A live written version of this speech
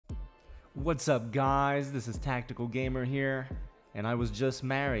What's up, guys? This is Tactical Gamer here, and I was just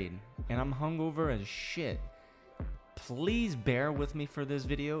married, and I'm hungover as shit. Please bear with me for this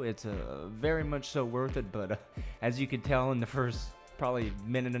video. It's very much so worth it, but as you can tell in the first probably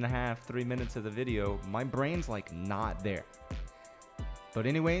minute and a half, 3 minutes of the video, my brain's like not there. But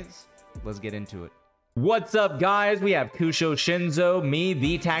anyways, let's get into it. What's up, guys? We have Kusho Shinzo, me,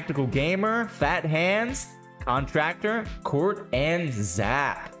 the Tactical Gamer, Fat Hands, Contractor, Court, and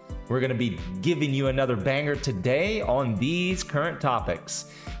Zap. We're going to be giving you another banger today on these current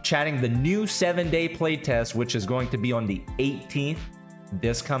topics. Chatting the new 7-day playtest, which is going to be on the 18th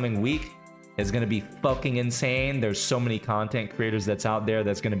this coming week. It's going to be fucking insane. There's so many content creators that's out there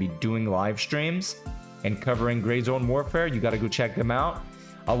that's going to be doing live streams and covering GrayZone Warfare. You got to go check them out.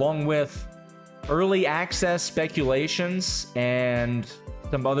 Along with early access speculations and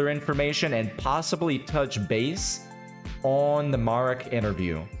some other information, and possibly touch base on the Marek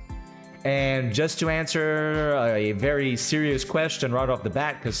interview. And just to answer a very serious question right off the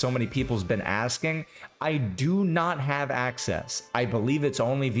bat, because so many people's been asking, I do not have access. I believe it's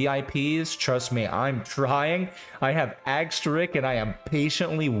only VIPs. Trust me, I'm trying. I have asterisk, and I am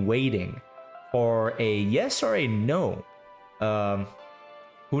patiently waiting for a yes or a no.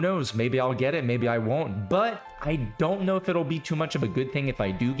 Who knows? Maybe I'll get it, maybe I won't. But I don't know if it'll be too much of a good thing if I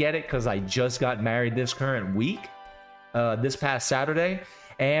do get it, because I just got married this current week, this past Saturday.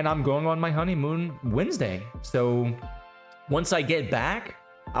 And I'm going on my honeymoon Wednesday. So once I get back,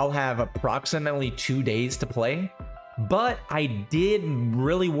 I'll have approximately 2 days to play. But I did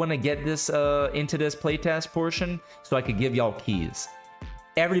really want to get this into this playtest portion so I could give y'all keys.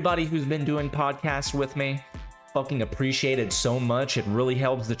 Everybody who's been doing podcasts with me, fucking appreciate it so much. It really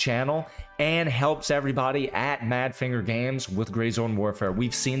helps the channel and helps everybody at Madfinger Games with GrayZone Warfare.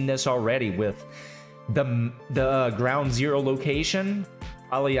 We've seen this already with the Ground Zero location.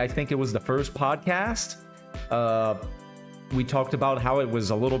 Probably, I think it was the first podcast. We talked about how it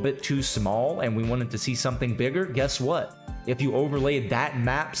was a little bit too small and we wanted to see something bigger. Guess what? If you overlaid that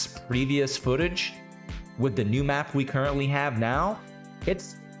map's previous footage with the new map we currently have now,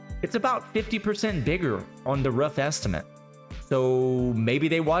 it's about 50% bigger on the rough estimate. So maybe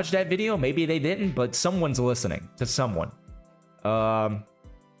they watched that video, maybe they didn't, but someone's listening to someone.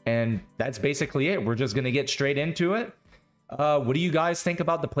 And that's basically it. We're just gonna get straight into it. What do you guys think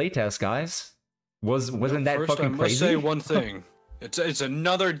about the playtest, guys? Wasn't that fucking crazy? I must say one thing. It's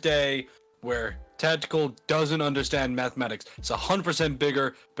another day where Tactical doesn't understand mathematics. It's 100%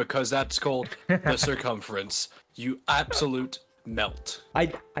 bigger because that's called the circumference. You absolute melt. I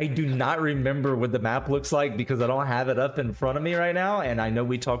do not remember what the map looks like because I don't have it up in front of me right now, and I know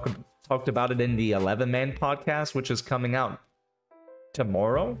we talked about it in the 11-man podcast, which is coming out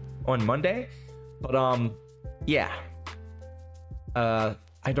tomorrow on Monday. But yeah.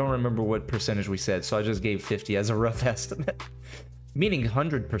 I don't remember what percentage we said, so I just gave 50 as a rough estimate. Meaning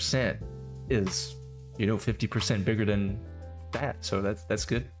 100% is, 50% bigger than that, so that's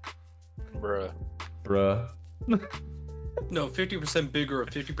good. Bruh. No, 50% bigger of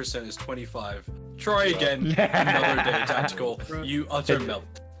 50% is 25. Try again another day, Tactical. You utter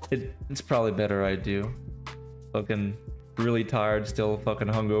melt. It's probably better I do. Fucking really tired, still fucking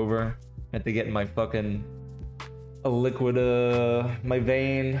hungover. Had to get my fucking a liquid my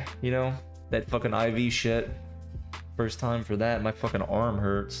vein, that fucking IV shit. First time for that. My fucking arm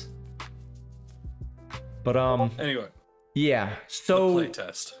hurts. But anyway, yeah, so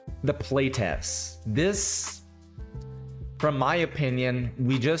the playtest, this, from my opinion,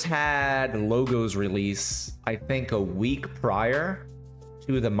 we just had logos release I think a week prior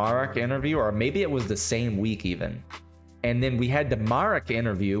to the Marek interview, or maybe it was the same week even. And then we had the Marek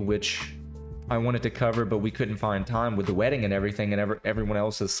interview, which I wanted to cover, but we couldn't find time with the wedding and everything and everyone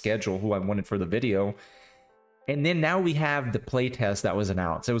else's schedule who I wanted for the video. And then now we have the playtest that was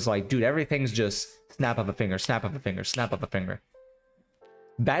announced. It was like, dude, everything's just snap of a finger, snap of a finger, snap of a finger.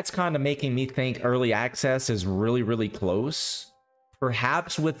 That's kind of making me think early access is really, really close.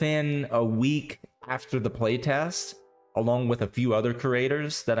 Perhaps within a week after the playtest, along with a few other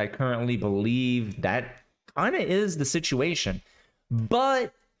creators that I currently believe that kind of is the situation.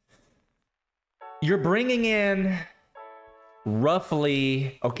 But you're bringing in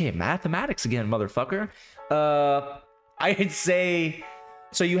roughly, okay, mathematics again, motherfucker. I'd say,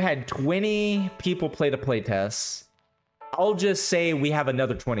 so you had 20 people play the playtest. I'll just say we have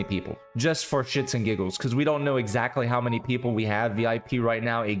another 20 people, just for shits and giggles, because we don't know exactly how many people we have VIP right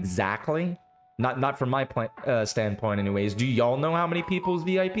now exactly. Not from my standpoint anyways. Do y'all know how many people's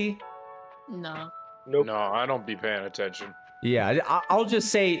VIP? No. Nope. No, I don't be paying attention. Yeah, I'll just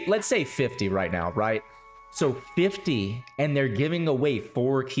say, let's say 50 right now, right? So 50, and they're giving away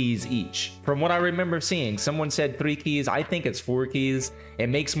 4 keys each. From what I remember seeing, someone said 3 keys. I think it's 4 keys. It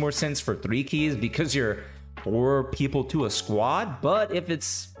makes more sense for 3 keys because you're 4 people to a squad. But if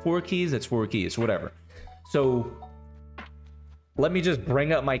it's 4 keys, it's 4 keys, whatever. So let me just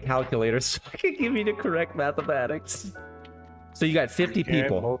bring up my calculator so I can give you the correct mathematics. So you got 50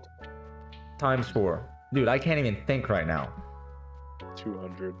 people times 4. Dude, I can't even think right now.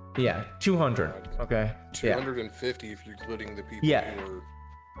 200. Yeah, 200. Okay. 250 if you're including the people Yeah. who are...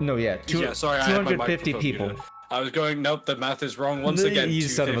 No, yeah. Yeah, sorry, I had my 250 microphone people. muted. I was going, nope, the math is wrong once again. You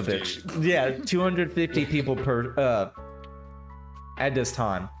son of a 250. bitch. Yeah, 250 people per at this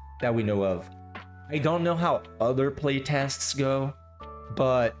time that we know of. I don't know how other playtests go,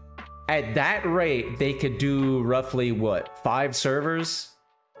 but at that rate, they could do roughly what, 5 servers?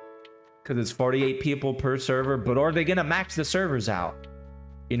 Because it's 48 people per server. But are they gonna max the servers out?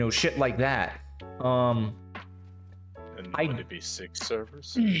 You know, shit like that. And would it be 6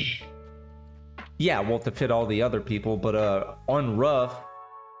 servers? Yeah, well, to fit all the other people, but on rough,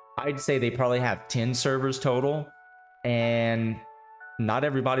 I'd say they probably have 10 servers total, and not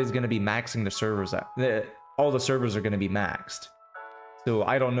everybody's going to be maxing the servers out. All the servers are going to be maxed. So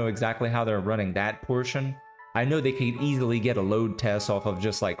I don't know exactly how they're running that portion. I know they could easily get a load test off of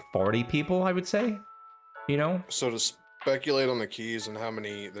just like 40 people, I would say. You know? So to speculate on the keys and how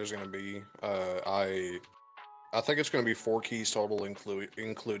many there's going to be, I think it's going to be 4 keys total,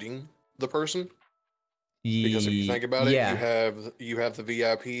 including the person. Because if you think about it, you have the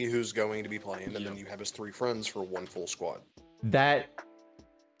VIP who's going to be playing, and then you have his 3 friends for 1 full squad. That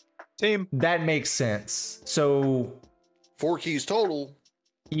makes sense. So 4 keys total.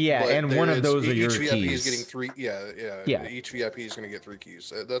 Yeah, and one of those are your keys. Each VIP is keys. getting 3. Yeah. Each VIP is going to get 3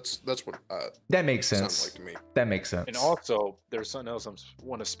 keys. That's what. That makes sounds sense. like to me. That makes sense. And also, there's something else I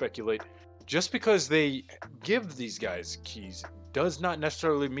want to speculate. Just because they give these guys keys does not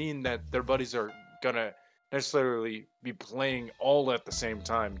necessarily mean that their buddies are gonna necessarily be playing all at the same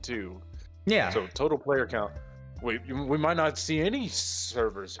time too. Yeah. So total player count. We might not see any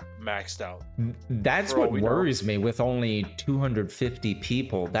servers maxed out. That's what worries me with only 250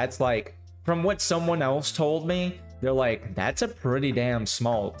 people. That's like, from what someone else told me, they're like, that's a pretty damn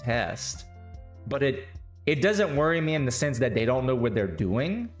small test. But it doesn't worry me in the sense that they don't know what they're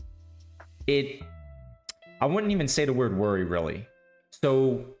doing. I wouldn't even say the word worry, really.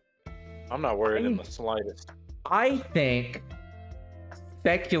 So I'm not worried in the slightest. I think,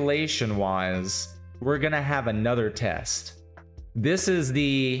 speculation-wise, we're gonna have another test. This is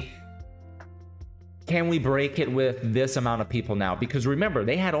the, can we break it with this amount of people now? Because remember,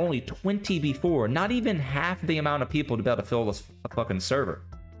 they had only 20 before, not even half the amount of people to be able to fill a fucking server.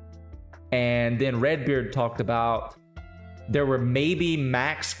 And then Redbeard talked about there were maybe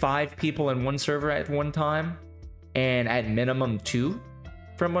max 5 people in one server at one time, and at minimum 2,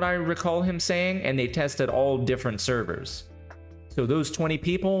 from what I recall him saying, and they tested all different servers. So those 20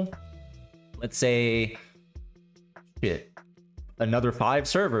 people, let's say, shit, another 5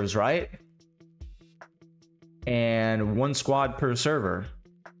 servers, right? And 1 squad per server,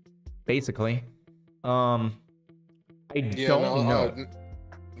 basically. I don't know.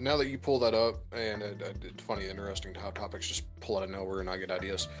 Now that you pull that up, and it's funny, interesting how topics just pull out of nowhere and I get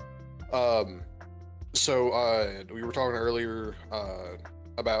ideas. So we were talking earlier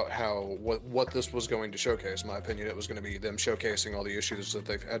about how what this was going to showcase. In my opinion, it was going to be them showcasing all the issues that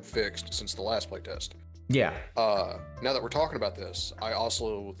they've had fixed since the last playtest. Yeah. Now that we're talking about this, I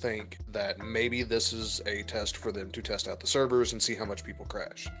also think that maybe this is a test for them to test out the servers and see how much people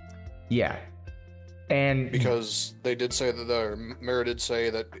crash. Yeah. And because they did say that Mara did say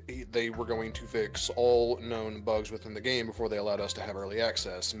that they were going to fix all known bugs within the game before they allowed us to have early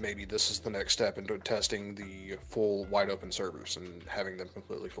access. Maybe this is the next step into testing the full wide open servers and having them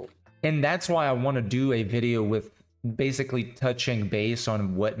completely full. And that's why I want to do a video with basically touching base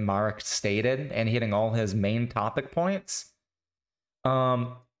on what Mark stated and hitting all his main topic points.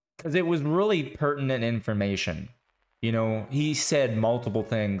 Because it was really pertinent information. You know, he said multiple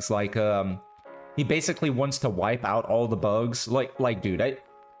things like, he basically wants to wipe out all the bugs. Like, dude, I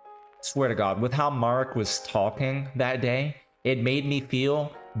swear to God, with how Mark was talking that day, it made me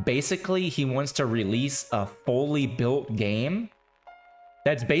feel basically he wants to release a fully built game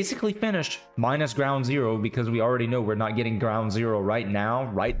that's basically finished minus ground zero, because we already know we're not getting ground zero right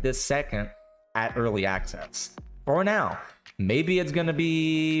now, right this second, at early access. For now. Maybe it's going to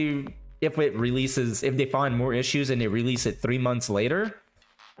be, if it releases, if they find more issues and they release it 3 months later,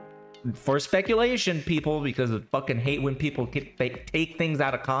 for speculation, people, because I fucking hate when people take things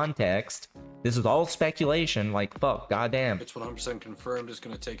out of context. This is all speculation. Like, fuck, goddamn. It's 100% confirmed. It's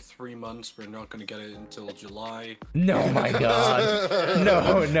gonna take 3 months. We're not gonna get it until July. No, my God.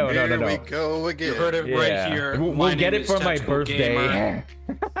 No. Here we go again. You heard it right here. We'll get it for my birthday.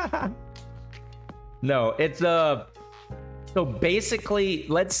 No, it's so basically,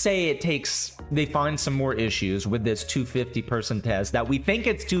 let's say they find some more issues with this 250 person test that we think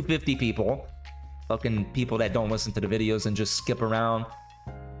it's 250 people. Fucking people that don't listen to the videos and just skip around.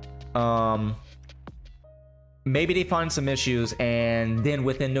 Maybe they find some issues, and then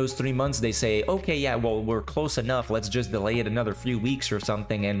within those 3 months they say, okay, yeah, well, we're close enough, let's just delay it another few weeks or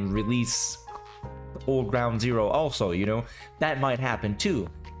something and release old Ground Zero also, you know? That might happen too.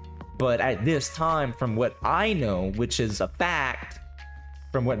 But at this time, from what I know, which is a fact,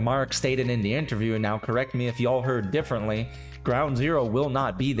 from what Mark stated in the interview, and now correct me if y'all heard differently, Ground Zero will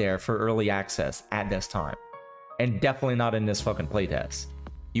not be there for early access at this time. And definitely not in this fucking playtest.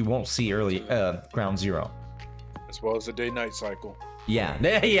 You won't see early Ground Zero. As well as the day-night cycle. Yeah,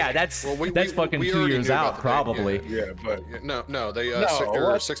 that's fucking 2 years out, probably. Yeah, but no, they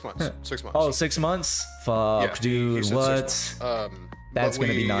 6 months. 6 months. Oh, 6 months? Fuck, yeah, dude, what? That's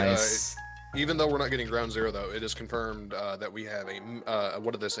gonna be nice. Even though we're not getting Ground Zero, though, it is confirmed that we have a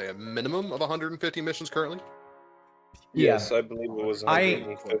what did they say? A minimum of 150 missions currently. Yes, I believe it was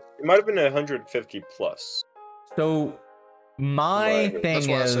 150. It might have been 150 plus. So my thing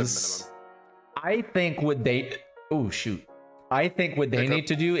is, I think what they I think what they need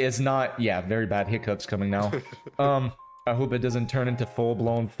to do is not very bad hiccups coming now. I hope it doesn't turn into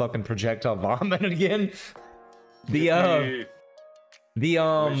full-blown fucking projectile vomit again. Yeah,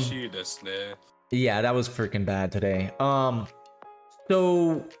 that was freaking bad today.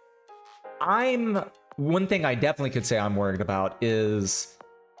 So one thing I definitely could say I'm worried about is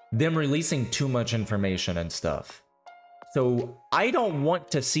them releasing too much information and stuff. So I don't want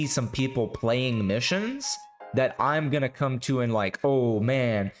to see some people playing missions that I'm gonna come to and like, oh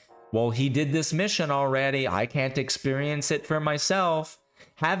man, well, he did this mission already, I can't experience it for myself.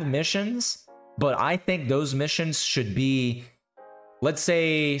 Have missions, but I think those missions should be, let's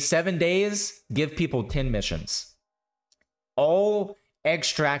say 7 days, give people 10 missions. All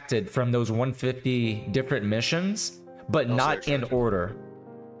extracted from those 150 different missions, but not in order.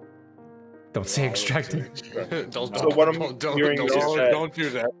 Don't say extracted. Don't do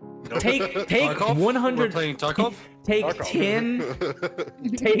that. Take 100. Playing Tarkov?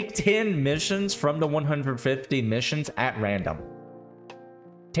 Take 10 missions from the 150 missions at random.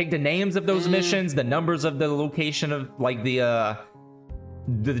 Take the names of those missions, the numbers of the location of like the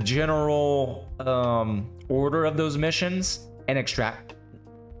general order of those missions, and extract.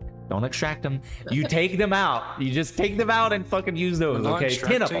 Don't extract them. You take them out. You just take them out and fucking use those. Okay,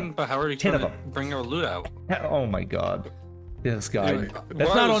 10 of them. But how are you going to bring our loot out? Oh my god, this guy.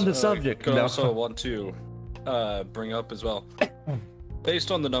 That's not on the subject. I also want to bring up as well.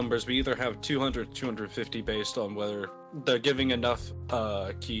 Based on the numbers, we either have 200, 250 based on whether they're giving enough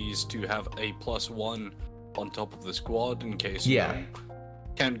keys to have a +1 on top of the squad in case you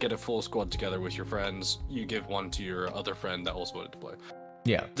can't get a full squad together with your friends. You give one to your other friend that also wanted to play.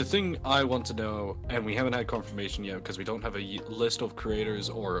 Yeah. The thing I want to know, and we haven't had confirmation yet because we don't have a list of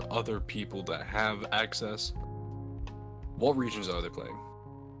creators or other people that have access, what regions are they playing?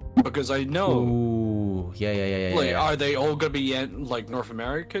 Because I know... Ooh, yeah. Are they all going to be like North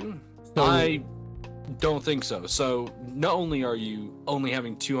American? So... I don't think so. So not only are you only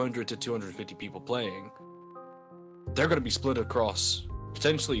having 200 to 250 people playing, they're going to be split across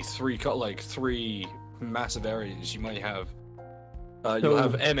potentially three massive areas. You might have... you'll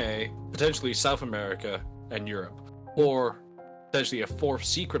have NA, potentially South America and Europe, or potentially a fourth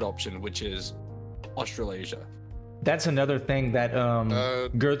secret option, which is Australasia. That's another thing that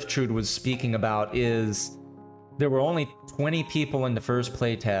Gertrude was speaking about, is there were only 20 people in the first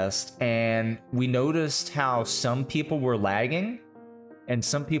playtest, and we noticed how some people were lagging and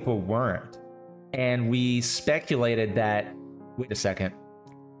some people weren't. And we speculated that, wait a second,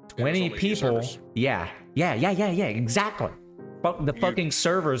 20 people, yeah, exactly. The fucking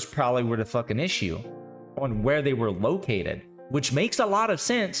servers probably were the fucking issue on where they were located, which makes a lot of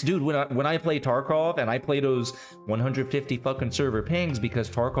sense, dude. When I play Tarkov and I play those 150 fucking server pings because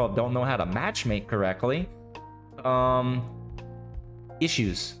Tarkov don't know how to matchmake correctly,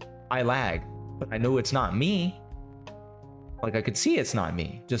 issues. I lag, but I know it's not me. Like, I could see it's not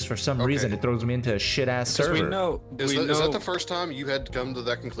me. Just for some reason, it throws me into a shit-ass server. Is that the first time you had come to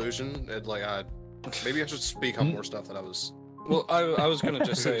that conclusion? And, like, maybe I should speak on more stuff that I was... Well, I was gonna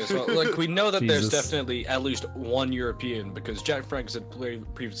just say as well, like, we know that there's Jesus. definitely at least one European, because Jack Franks had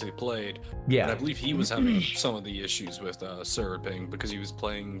previously played. Yeah. But I believe he was having some of the issues with server ping because he was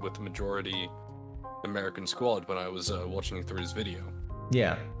playing with the majority American squad when I was watching through his video.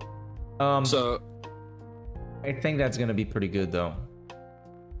 Yeah. So I think that's gonna be pretty good though.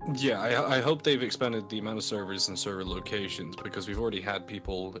 yeah, I hope they've expanded the amount of servers and server locations, because we've already had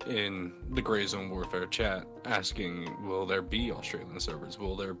people in the GrayZone Warfare chat asking, will there be Australian servers?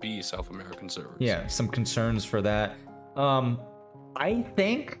 Will there be South American servers? Yeah, some concerns for that. I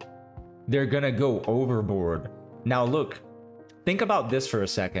think they're gonna go overboard. Now look, think about this for a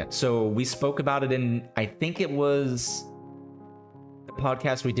second. So we spoke about it in, I think it was the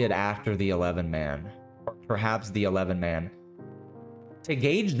podcast we did after the 11-man, or perhaps the 11-man. To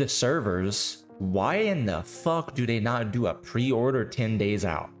gauge the servers, why in the fuck do they not do a pre-order 10 days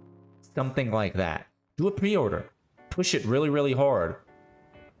out? Something like that. Do a pre-order. Push it really, really hard.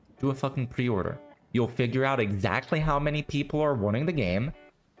 Do a fucking pre-order. You'll figure out exactly how many people are wanting the game.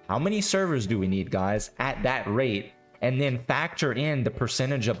 How many servers do we need, guys, at that rate? And then factor in the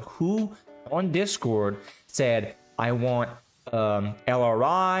percentage of who on Discord said, I want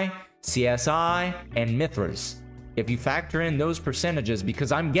LRI, CSI, and Mithras. If you factor in those percentages,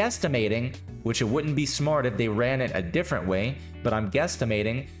 because I'm guesstimating, which it wouldn't be smart if they ran it a different way, but I'm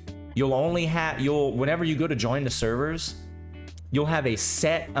guesstimating, whenever you go to join the servers, you'll have a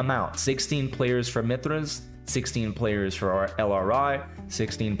set amount, 16 players for Mithras, 16 players for LRI,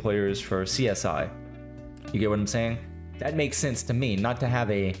 16 players for CSI. You get what I'm saying? That makes sense to me, not to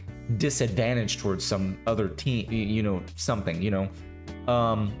have a disadvantage towards some other team, you know, something, you know.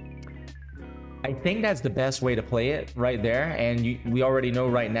 I think that's the best way to play it right there. And we already know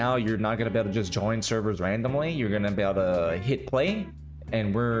right now you're not going to be able to just join servers randomly. You're going to be able to hit play.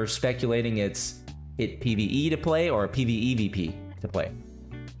 And we're speculating it's hit PvE to play or PvE VP to play,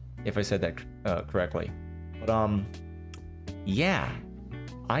 if I said that correctly. But yeah,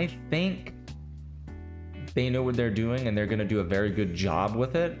 I think they know what they're doing and they're going to do a very good job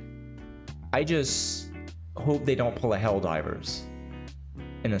with it. I just hope they don't pull a Helldivers,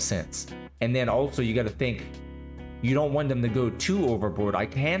 in a sense. And then also you got to think, you don't want them to go too overboard. I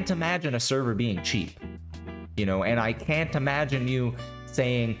can't imagine a server being cheap, you know, and I can't imagine you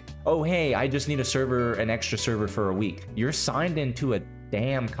saying, oh, hey, I just need a server, an extra server for a week. You're signed into a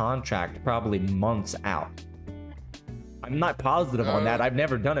damn contract probably months out. I'm not positive on that. I've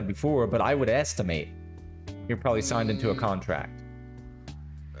never done it before, but I would estimate you're probably signed into a contract.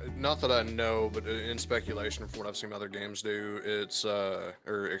 Not that I know, but in speculation from what I've seen other games do, it's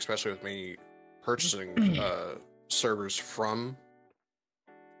or especially with me purchasing servers from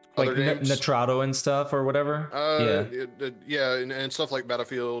like other games, Nitrado and stuff or whatever. Yeah, and stuff like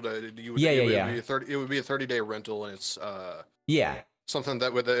Battlefield. It would be a 30-day rental, and it's something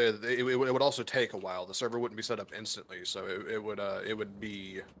that would it would also take a while. The server wouldn't be set up instantly, so it would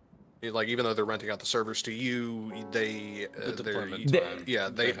be. Like, even though they're renting out the servers to you, they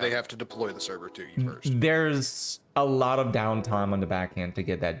have to deploy the server to you first. There's a lot of downtime on the back end to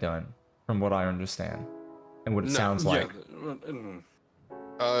get that done, from what I understand, and what it sounds like.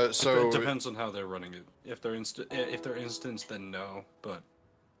 So it depends on how they're running it. If they're instance, then no. But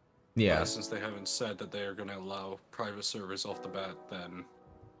since they haven't said that they are going to allow private servers off the bat, then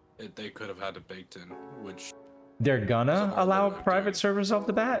they could have had it baked in. Which they're gonna allow private servers off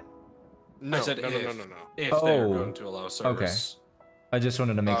the bat. No, I said no. If they're going to allow servers. Okay. I just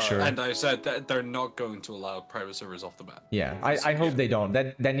wanted to make sure. And I said that they're not going to allow private servers off the bat. Yeah, I hope they don't.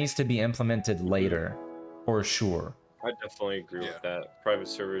 That needs to be implemented later, for sure. I definitely agree with that. Private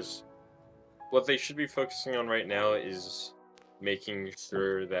servers, what they should be focusing on right now is making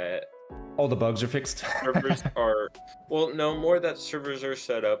sure that all the bugs are fixed. Servers are, more that servers are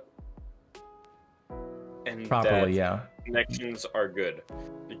set up and properly, connections are good,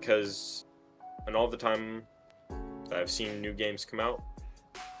 because and all the time that I've seen new games come out,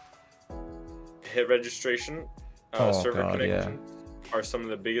 hit registration, server connection are some of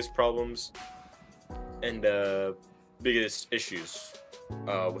the biggest problems and biggest issues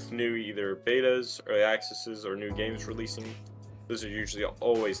with new either betas, early accesses, or new games releasing. Those are usually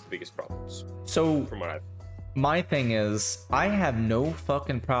always the biggest problems. So from what I've my thing is, I have no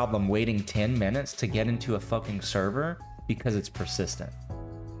fucking problem waiting 10 minutes to get into a fucking server because it's persistent.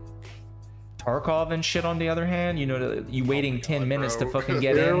 Tarkov and shit, on the other hand, you know, you waiting 10 minutes to fucking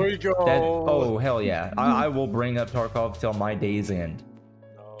get in. Here we go. Oh, hell yeah. I will bring up Tarkov till my days end.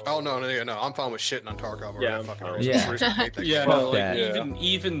 Oh, no. I'm fine with shitting on Tarkov.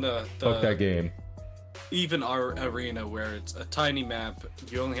 Even the fuck that game. Even our arena, where it's a tiny map,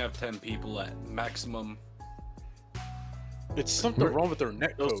 you only have 10 people at maximum. It's something wrong with their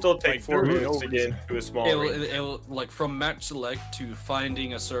netcode. It'll still take Like, 4 there is minutes no to get reason. into a small range. It'll like from match select to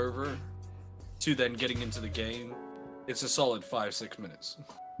finding a server to then getting into the game. It's a solid 5-6 minutes.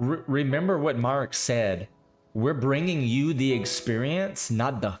 Remember what Mark said. We're bringing you the experience,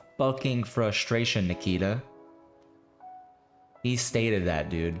 not the fucking frustration, Nikita. He stated that,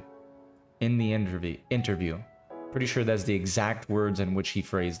 dude, in the interview. Pretty sure that's the exact words in which he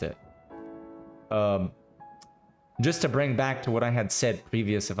phrased it. Just to bring back to what I had said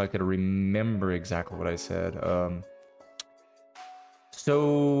previous, if I could remember exactly what I said.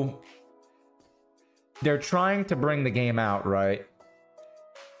 So they're trying to bring the game out, right?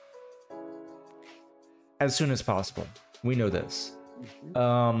 As soon as possible. We know this.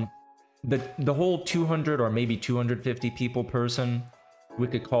 The whole 200 or maybe 250 people person, we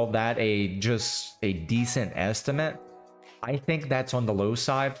could call that just a decent estimate. I think that's on the low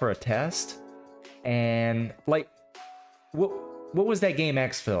side for a test. And like, what was that game,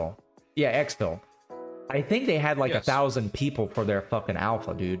 Xfil? Yeah, Xfil. I think they had like 1,000 people for their fucking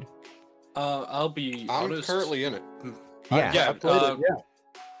alpha, dude. I'll be I'm honest. currently in it. Yeah.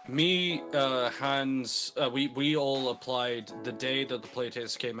 Me, Hans, we all applied the day that the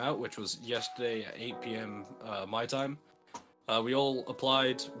playtest came out, which was yesterday at 8 p.m. My time. We all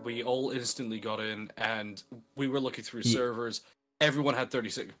applied, we all instantly got in, and we were looking through servers. Everyone had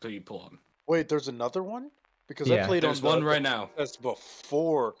 36 people on. Wait, there's another one? Because I played There's on one right now. That's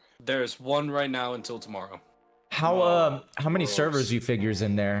before. There's one right now until tomorrow. How many servers you figures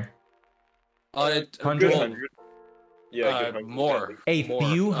in there? 100. Yeah, more. More.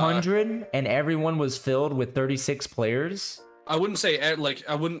 Few hundred, and everyone was filled with 36 players? I wouldn't say, I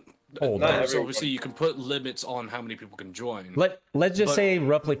wouldn't... Hold on. Obviously, you can put limits on how many people can join. Let's just say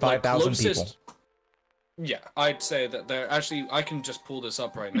roughly 5,000 people. Yeah, I'd say that there... Actually, I can just pull this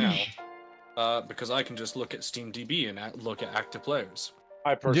up right now. Because I can just look at SteamDB and look at active players.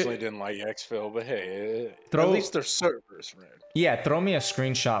 I personally didn't like Xfil, but hey, at least they're servers, man. Yeah, throw me a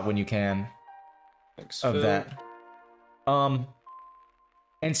screenshot when you can of that. And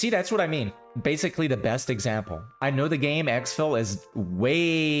see, that's what I mean. Basically, the best example. I know the game Xfil is way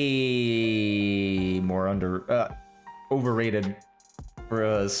more overrated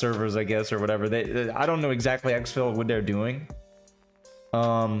for servers, I guess, or whatever. I don't know exactly Xfil what they're doing.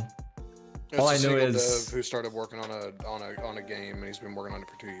 All I know is dev who started working on a game, and he's been working on it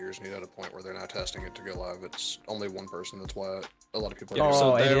for 2 years, and he's at a point where they're now testing it to go live. It's only one person. That's why a lot of people.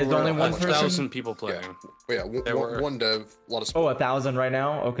 So it is only one person. 1,000 people playing. Yeah, one dev, a lot of. Oh, 1,000 right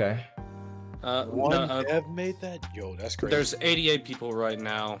now. Okay. One dev made that. Yo, that's crazy. There's 88 people right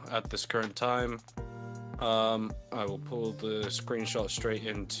now at this current time. I will pull the screenshot straight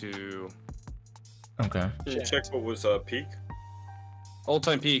into. Okay. Did you check what was peak?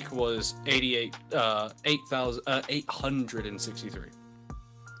 All-time peak was 8,863.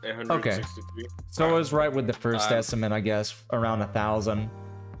 863. Okay. So I was right with the first estimate, I guess, around 1,000.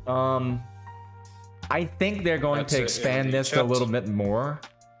 I think they're going to expand this a little bit more.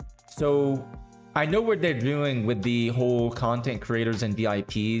 So I know what they're doing with the whole content creators and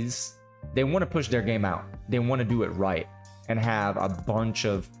VIPs. They want to push their game out. They want to do it right and have a bunch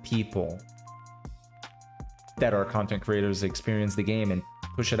of people that are content creators experience the game and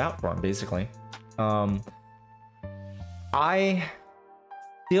push it out for them, basically. I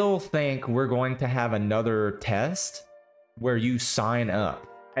still think we're going to have another test where you sign up.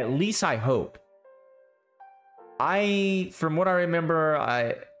 At least I hope. From what I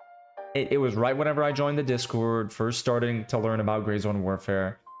remember, it was right whenever I joined the Discord, first starting to learn about GrayZone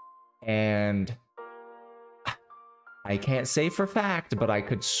Warfare, and I can't say for fact, but I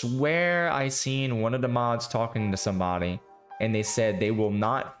could swear I seen one of the mods talking to somebody, and they said they will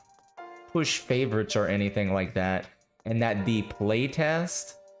not push favorites or anything like that, and that the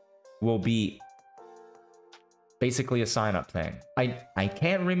playtest will be basically a sign-up thing. I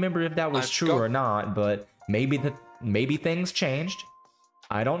can't remember if that was true or not, but maybe things changed.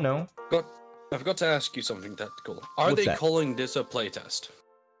 I don't know. I forgot to ask you something tactical. Are they calling this a playtest?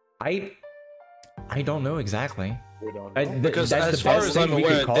 I don't know exactly. We don't know. Because as far as I'm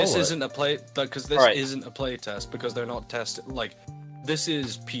aware, this isn't a play. Because this isn't a play test. Because they're not tested. Like, this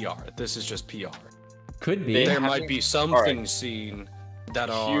is PR. This is just PR. Could be. There might be some things seen that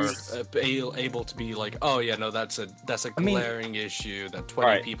are able to be like, oh yeah, no, that's a glaring issue that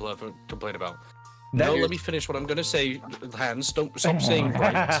 20 people have complained about. No, let me finish what I'm gonna say, Hans. Don't stop saying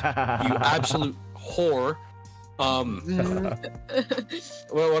right. You absolute whore. Well,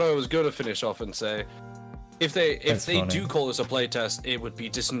 what I was going to finish off and say, if they do call this a playtest, it would be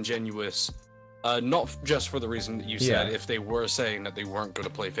disingenuous. Not just for the reason that you said, if they were saying that they weren't going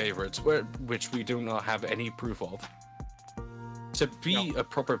to play favorites, which we do not have any proof of. To be a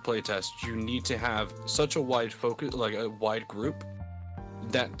proper playtest, you need to have such a wide focus, like a wide group,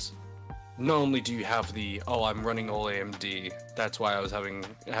 that not only do you have the, oh, I'm running all AMD, that's why I was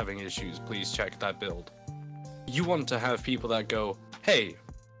having issues, please check that build. You want to have people that go, hey,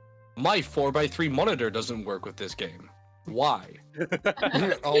 my 4x3 monitor doesn't work with this game. Why?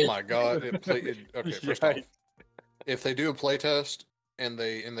 Oh my god. Okay, first off, if they do a playtest and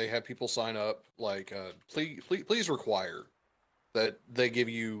they have people sign up, like, please require that they give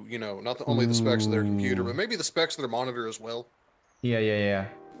you, you know, not only the specs of their computer, but maybe the specs of their monitor as well. Yeah.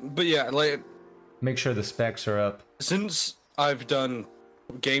 But yeah, like, make sure the specs are up. Since I've done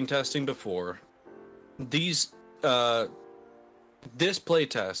game testing before, this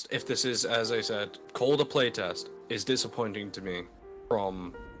playtest, if this is, as I said, called a playtest, is disappointing to me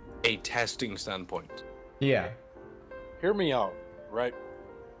from a testing standpoint. Yeah. Hear me out, right?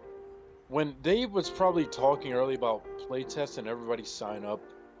 When Dave was probably talking earlier about playtests and everybody sign up,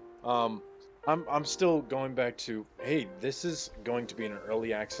 I'm still going back to, hey, this is going to be an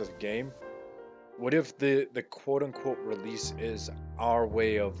early access game. What if the quote unquote release is our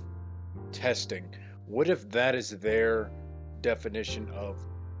way of testing? What if that is their definition of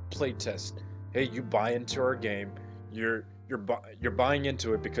playtest? Hey, you buy into our game, you're buying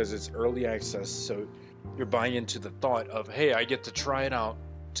into it because it's early access, so you're buying into the thought of, hey, I get to try it out,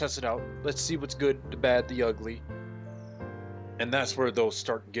 test it out, let's see what's good, the bad, the ugly. And that's where they'll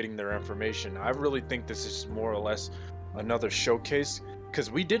start getting their information. I really think this is more or less another showcase, because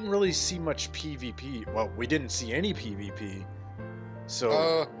we didn't really see much PvP. Well, we didn't see any PvP. So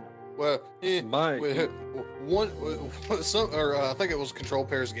I think it was Control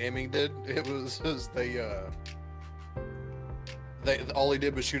Pairs Gaming did. It was all he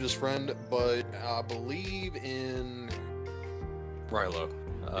did was shoot his friend, but I believe in Rilo.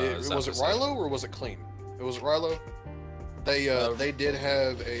 Was it Rilo or was it Clean? It was Rilo. They did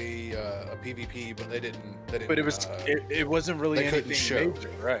have a PvP, but they didn't. But it wasn't really anything major,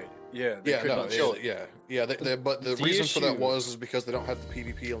 right? Yeah. But the reason for that was because they don't have the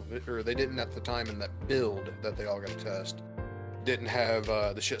PvP, or they didn't at the time in that build that they all got to test. Didn't have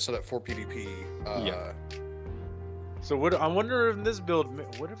the shit set up for PvP. So I wonder if in this build,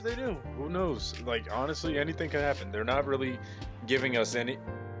 what if they do? Who knows? Like, honestly, anything could happen. They're not really giving us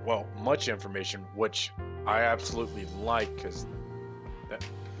much information, which I absolutely like, because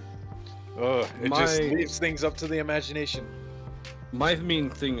just leaves things up to the imagination. My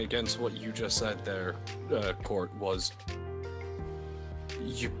main thing against what you just said there, Court, was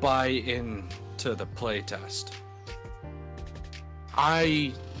you buy into the playtest.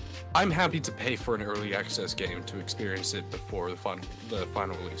 I'm happy to pay for an early access game to experience it before the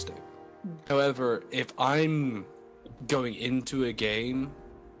final release date. However, if I'm going into a game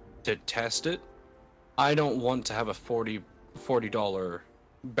to test it, I don't want to have a $40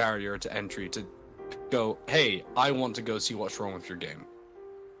 barrier to entry to go, hey, I want to go see what's wrong with your game.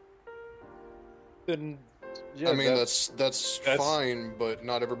 Then, yeah, I mean, that's fine, but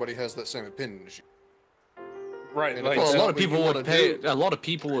not everybody has that same opinion as you. Right. Like, well, a lot of people would pay. A lot of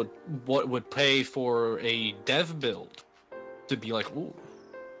people would pay for a dev build to be like, ooh,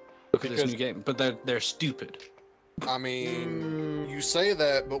 look at this new game, but they're stupid. I mean, you say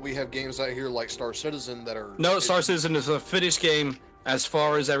that, but we have games out here like Star Citizen that are... No, Star Citizen is a finished game as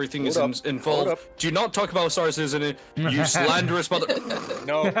far as everything is involved. Do not talk about Star Citizen, you slanderous mother...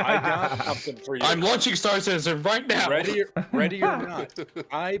 No, I got something for you. I'm launching Star Citizen right now! Ready or not,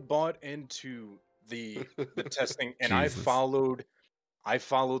 I bought into the testing, and I followed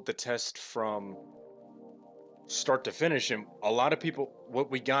the test from start to finish, and a lot of people, what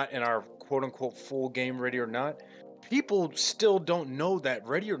we got in our quote-unquote full game Ready or Not, people still don't know that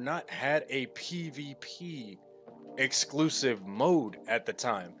Ready or Not had a PvP exclusive mode at the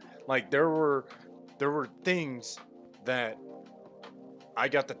time. Like, there were things that I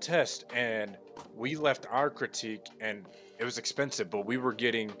got the test and we left our critique, and it was expensive, but we were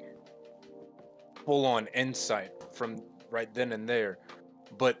getting full-on insight from right then and there.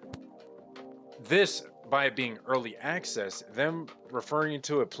 But this, by it being early access, them referring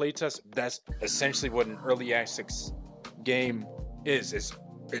to a playtest, that's essentially what an early access game is. It's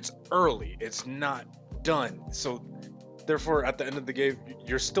early, it's not done. So therefore, at the end of the game,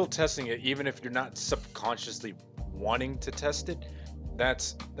 you're still testing it, even if you're not subconsciously wanting to test it.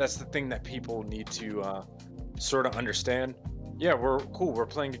 That's the thing that people need to sort of understand. Yeah, we're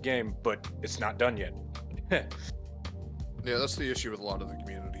playing a game, but it's not done yet. Yeah, that's the issue with a lot of the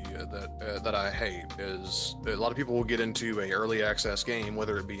community that I hate, is a lot of people will get into a early access game,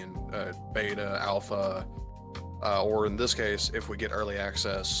 whether it be in beta, alpha, or in this case, if we get early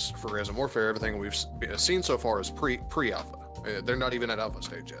access for GrayZone Warfare, everything we've seen so far is pre-alpha. They're not even at alpha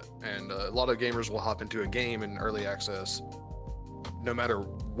stage yet. And a lot of gamers will hop into a game in early access, no matter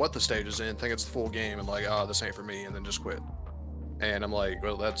what the stage is in, think it's the full game, and like, oh, this ain't for me, and then just quit. And I'm like,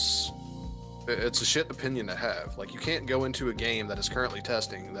 well, it's a shit opinion to have. Like, you can't go into a game that is currently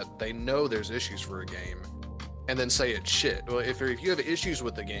testing, that they know there's issues for a game, and then say it's shit. Well, if you have issues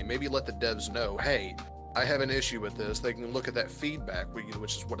with the game, maybe let the devs know, hey, I have an issue with this. They can look at that feedback,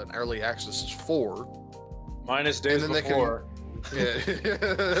 which is what an early access is for. Minus days before. Yeah.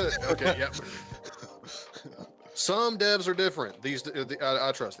 Okay, yep. Some devs are different.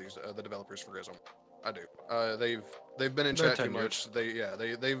 I trust the developers for GrayZone. I do. They've been in chat too much.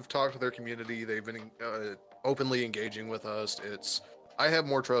 They've talked to their community. They've been openly engaging with us. I have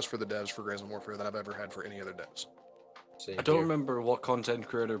more trust for the devs for GrayZone Warfare than I've ever had for any other devs. I don't remember what content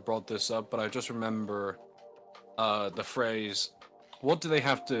creator brought this up, but I just remember the phrase, what do they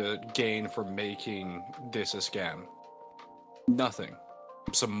have to gain for making this a scam? Nothing.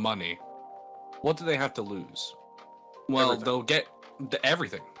 Some money. What do they have to lose? Well, everything. They'll get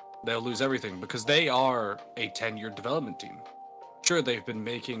everything. They'll lose everything because they are a 10-year development team. Sure, they've been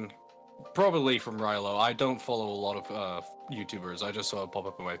making, probably from Rilo. I don't follow a lot of YouTubers. I just saw it pop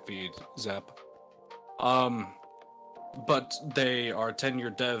up in my feed, Zap. But they are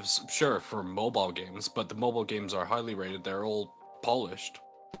 10-year devs, sure, for mobile games, but the mobile games are highly rated. They're all polished.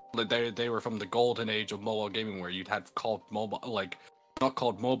 They were from the golden age of mobile gaming where you'd have called mobile, like, not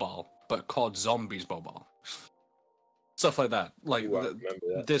called mobile, but called Zombies Mobile. Stuff like that. Like,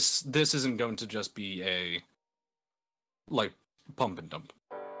 this isn't going to just be a, like, pump and dump.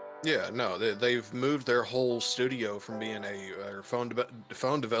 Yeah, no, they've moved their whole studio from being a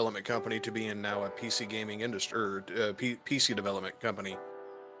phone development company to being now a PC gaming industry, or PC development company.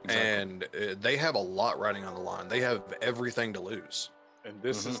 Exactly. And they have a lot riding on the line. They have everything to lose. And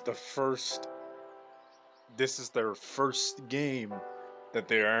this is their first game that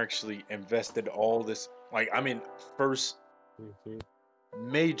they're actually invested all this, like, I mean, first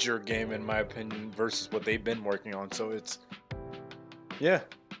major game in my opinion versus what they've been working on. So it's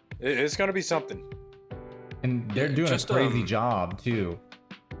gonna be something. And they're doing a crazy job too.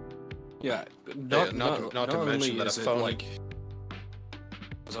 Yeah, not to mention that a phone. Like,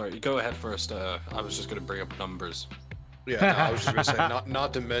 sorry, go ahead first. I was just gonna bring up numbers. Yeah, no, I was just gonna say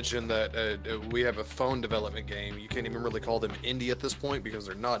not to mention that we have a phone development game. You can't even really call them indie at this point because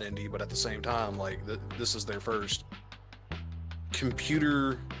they're not indie, but at the same time, like this is their first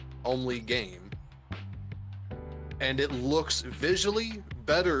computer-only game, and it looks visually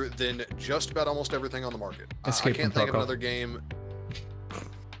better than just about almost everything on the market. I can't think of another game.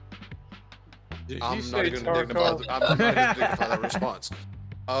 I'm not even going to dignify that response.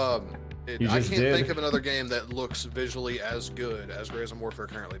 I can't think of another game that looks visually as good as GrayZone Warfare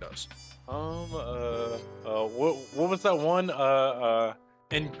currently does. What was that one?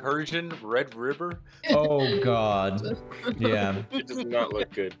 Incursion Red River? Oh God. Yeah. It does not look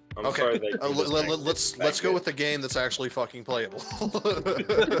good. I'm sorry. Let's go with the game that's actually fucking playable.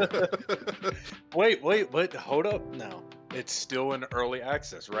 Wait, hold up now. It's still in early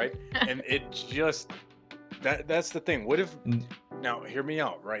access, right? And it just that's the thing. What if now hear me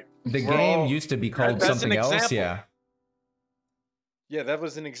out, right? The game used to be called something else, yeah. Yeah, that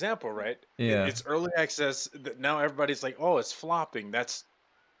was an example, right? Yeah. It's early access. Now everybody's like, "Oh, it's flopping."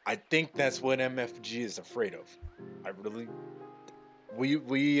 I think that's what MFG is afraid of. I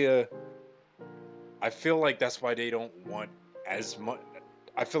feel like that's why they don't want as much.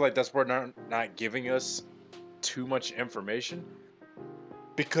 I feel like that's why they're not giving us too much information,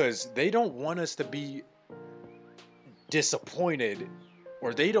 because they don't want us to be disappointed,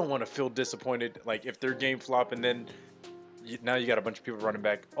 or they don't want to feel disappointed. Like if their game flop and then now you got a bunch of people running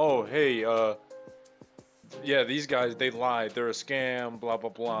back. Oh, hey, yeah, these guys, they lied. They're a scam, blah, blah,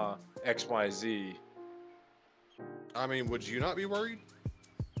 blah, X, Y, Z. I mean, would you not be worried?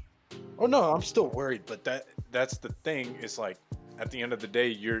 Oh, no, I'm still worried, but that's the thing. It's like, at the end of the day,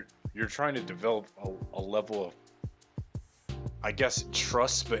 you're trying to develop a level of, I guess,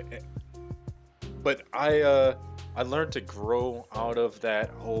 trust, but I learned to grow out of that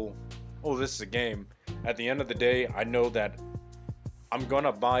whole, oh, this is a game. At the end of the day, I know that I'm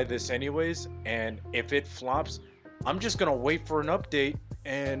gonna buy this anyways, and if it flops, I'm just gonna wait for an update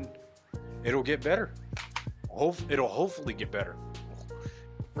and it'll get better. It'll hopefully get better.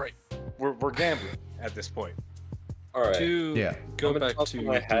 Right. We're gambling at this point. All right. Go back to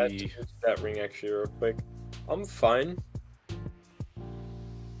my hat to that ring actually real quick. I'm fine.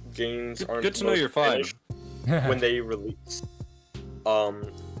 Games aren't good to know you're fine when they release.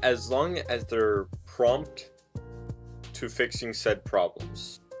 As long as they're prompt to fixing said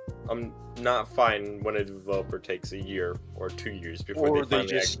problems. I'm not fine when a developer takes a year or 2 years before they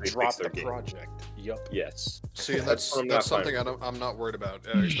just drop the project. Yep. Yes. See, and that's something I'm not worried about,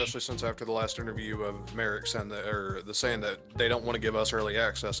 especially since after the last interview of Merrick saying that they don't want to give us early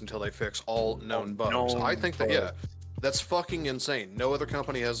access until they fix all known bugs. I think that that's fucking insane. No other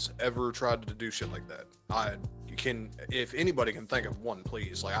company has ever tried to do shit like that. If anybody can think of one,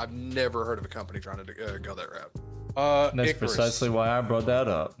 please. Like, I've never heard of a company trying to go that route. That's precisely why I brought that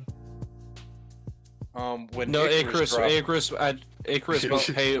up. When Icarus was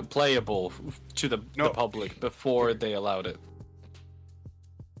playable to the public before they allowed it.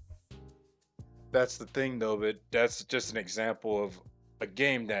 That's the thing, though. But that's just an example of a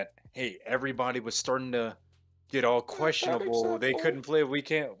game that, hey, everybody was starting to get all questionable. They couldn't play.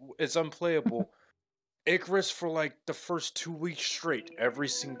 It's unplayable. Icarus for like the first 2 weeks straight, every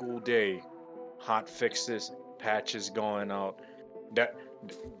single day, hot fixes, patches going out, that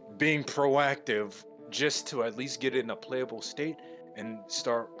being proactive just to at least get it in a playable state and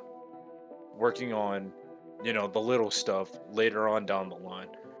start working on, the little stuff later on down the line.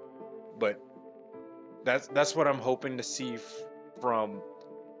 But that's what I'm hoping to see from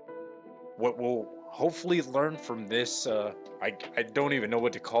what we'll hopefully learn from this. I don't even know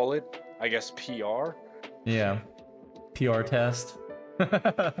what to call it. I guess PR. Yeah, PR test.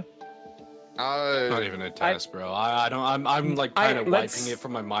 Not even a test, bro. I don't. I'm like kind of wiping it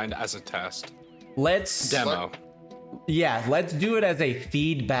from my mind as a test. Let's demo. Let's do it as a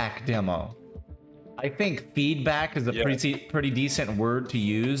feedback demo. I think feedback is a pretty decent word to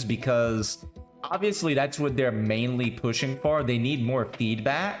use because obviously that's what they're mainly pushing for. They need more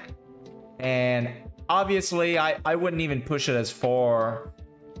feedback, and obviously I wouldn't even push it as far.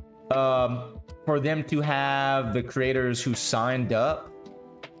 For them to have the creators who signed up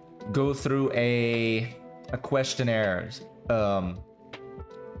go through a questionnaire,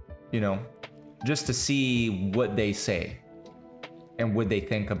 just to see what they say and what they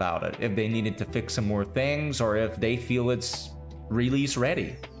think about it, if they needed to fix some more things or if they feel it's release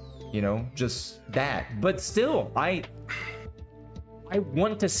ready, just that. But still, I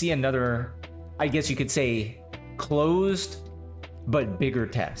want to see another, I guess you could say, closed but bigger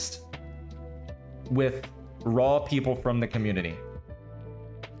test with raw people from the community.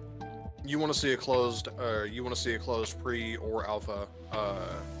 You want to see a closed pre or alpha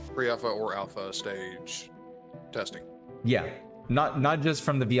or alpha stage testing. Yeah, not just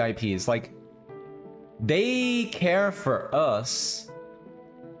from the VIPs. Like, they care for us.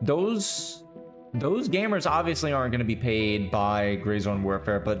 Those gamers obviously aren't going to be paid by GrayZone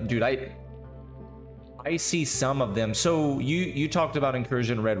Warfare, but dude, I see some of them. So you talked about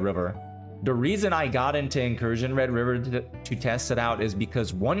Incursion Red River. The reason I got into Incursion Red River to test it out is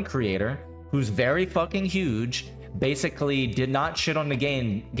because one creator, who's very fucking huge, basically did not shit on the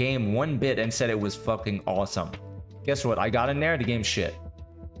game one bit and said it was fucking awesome. Guess what? I got in there, the game's shit.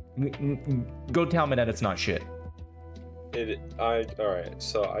 Go tell me that it's not shit. Alright,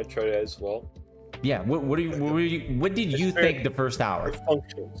 so I tried it as well. Yeah, what did you think the first hour? It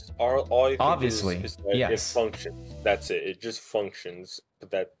functions. All I think obviously is that it functions. That's it. It just functions.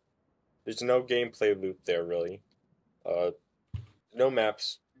 But there's no gameplay loop there, really. No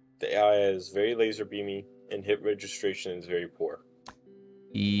maps. The AI is very laser beamy, and hit registration is very poor.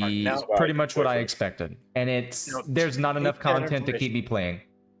 Pretty much what I expected. And there's not enough content to keep me playing.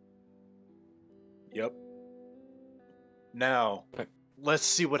 Yep. Now, let's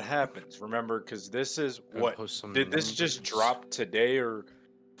see what happens. Remember, because this is what did this just drop today or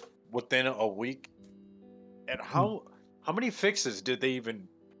within a week? And how many fixes did they even?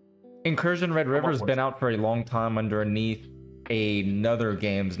 Incursion Red River's been out for a long time underneath another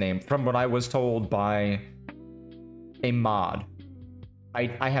game's name, from what I was told by a mod. I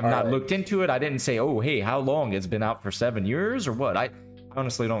have not looked into it. I didn't say, oh, hey, how long? It's been out for 7 years or what? I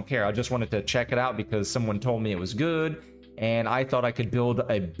honestly don't care. I just wanted to check it out because someone told me it was good, and I thought I could build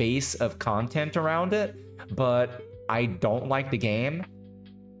a base of content around it, but I don't like the game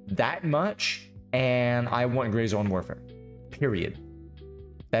that much, and I want GrayZone Warfare. Period.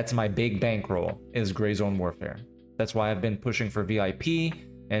 That's my big bankroll, is GrayZone Warfare. That's why I've been pushing for VIP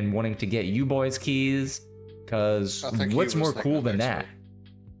and wanting to get you boys keys, because what's more cool than that?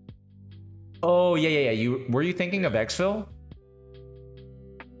 Oh, yeah. Were you thinking of Exfil?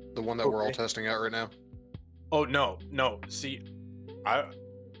 The one that we're all testing out right now? Oh, no. See,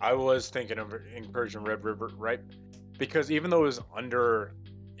 I was thinking of Incursion Red River, right? Because even though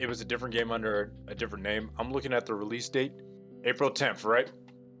it was a different game under a different name, I'm looking at the release date, April 10th, right?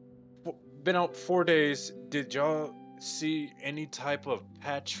 Been out 4 days. Did y'all see any type of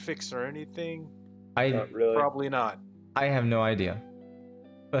patch fix or anything? Not really. Probably not. I have no idea.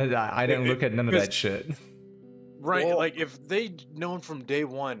 But I didn't look at none of that shit. Right, Well, like if they'd known from day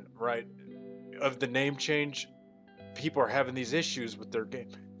one, right, of the name change, people are having these issues with their game.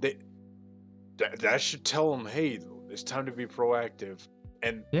 That should tell them, hey, it's time to be proactive.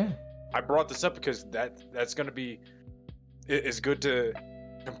 And Yeah. I brought this up because that's going to be, it's good to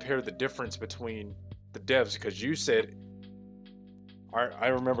compare the difference between the devs, because you said, I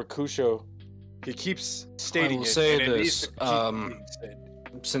remember Kusho, he keeps stating I will it, say and it needs this, to keep being said.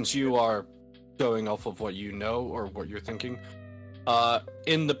 since you are going off of what you know or what you're thinking,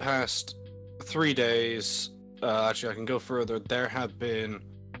 in the past 3 days, actually I can go further, there have been,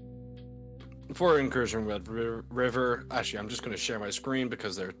 for Incursion Red River, actually I'm just going to share my screen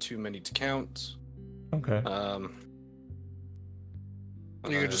because there are too many to count. Okay.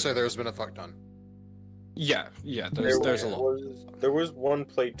 You can just say there's been a fuck ton. Yeah, there's a lot. There was one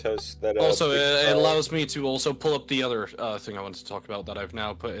playtest that. Also, it allows me to also pull up the other thing I wanted to talk about that I've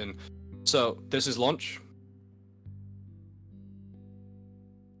now put in. So, this is launch.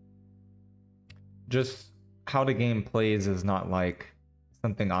 Just how the game plays is not like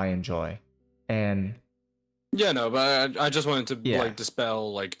something I enjoy. And Yeah, no, but I just wanted to Yeah. like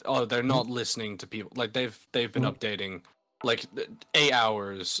dispel like, oh, they're not listening to people. Like they've been updating like 8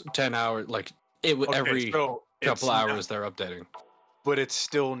 hours, 10 hours, like every so it's couple not- hours they're updating. but it's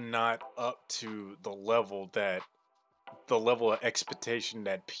still not up to the level of expectation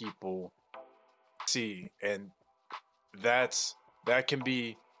that people see, and that can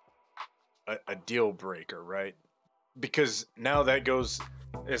be a deal breaker, right? Because now that goes,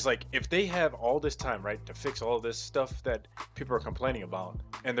 it's like if they have all this time, right, to fix all this stuff that people are complaining about,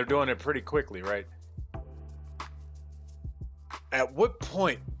 and they're doing it pretty quickly, right? At what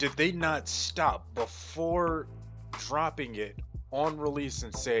point did they not stop before dropping it on release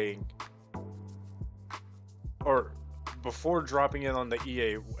and saying, or before dropping it on the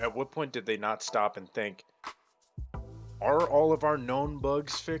EA, at what point did they not stop and think, are all of our known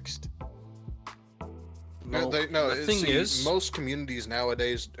bugs fixed? No, the thing is, most communities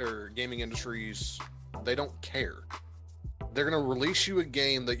nowadays, or gaming industries, they don't care. They're gonna release you a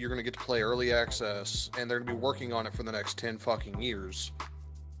game that you're gonna get to play early access, and they're gonna be working on it for the next 10 fucking years.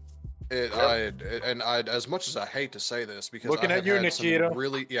 As much as I hate to say this, because Looking I at you, have had some Nikita.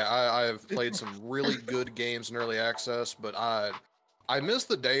 really, I have played some really good games in early access, but I miss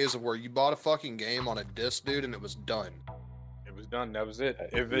the days of where you bought a fucking game on a disc, dude, and it was done. It was done. That was it.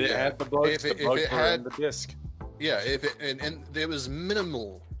 If it Yeah. had the bugs, If the bugs it were had- in the disc. Yeah, and it was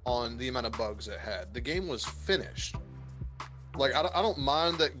minimal on the amount of bugs it had. The game was finished. Like I don't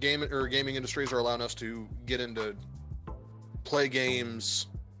mind that gaming industries are allowing us to get into play games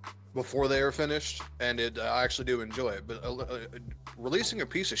before they are finished, and I actually do enjoy it. But releasing a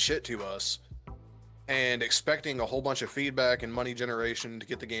piece of shit to us and expecting a whole bunch of feedback and money generation to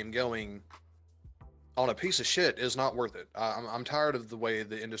get the game going on a piece of shit is not worth it. I'm tired of the way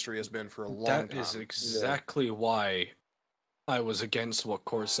the industry has been for a long time. that is exactly why I was against what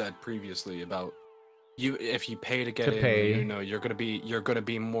Core said previously about you. If you pay to get in, you know, you're gonna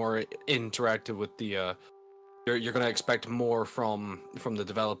be more interactive with the. You're gonna expect more from the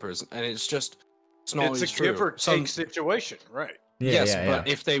developers, and it's not It's always a true. give or take situation, right? Yes, but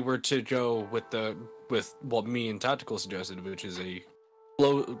if they were to go with what me and Tactical suggested, which is a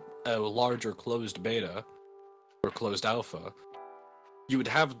larger closed beta or closed alpha, you would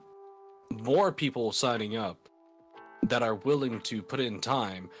have more people signing up that are willing to put in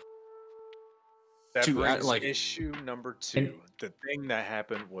time. That To brings like issue number 2, the thing that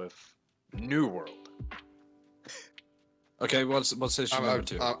happened with New World. Okay, what's issue number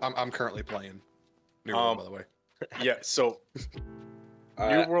 2? I'm currently playing New World, by the way. Yeah, so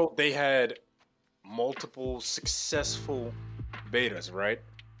New World, they had multiple successful betas, right?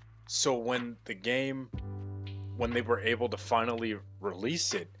 So when they were able to finally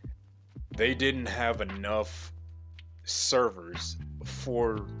release it, they didn't have enough servers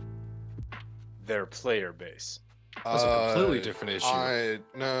for their player base. That's a completely different issue. I'm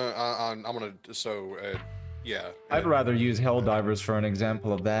gonna yeah. I'd rather use Helldivers for an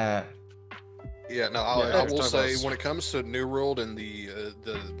example of that. Yeah, no, I will say when it comes to New World and the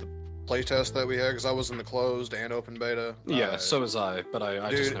playtest that we had, because I was in the closed and open beta. Yeah, so was I, but I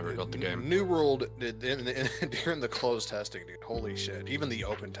just never got the game. New World during the closed testing, dude. Holy shit! Even the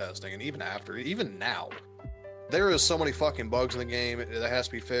open testing, and even after, even now, there is so many fucking bugs in the game that has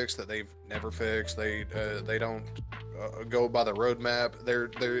to be fixed that they've never fixed. They don't go by the roadmap.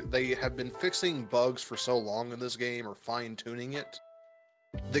 They have been fixing bugs for so long in this game, or fine tuning it.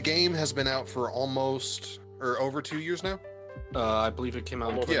 The game has been out for almost or over 2 years now. I believe it came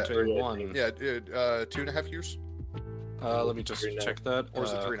out in 2021. Yeah, 2.5 years. Let me just check that. Or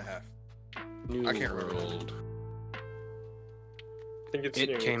is it 3.5? New I can't remember. World. I think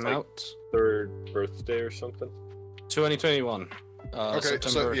It came out third birthday or something. 2021. Okay, September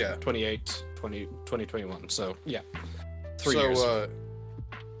so, yeah. 28, 2021. So yeah, 3 years.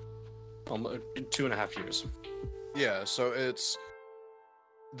 2.5 years. Yeah, so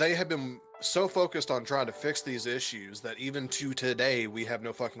they have been so focused on trying to fix these issues that even to today we have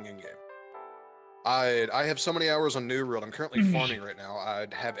no fucking in-game. I have so many hours on New World. I'm currently farming right now.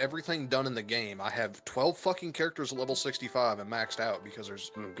 I'd have everything done in the game. I have 12 fucking characters at level 65 and maxed out because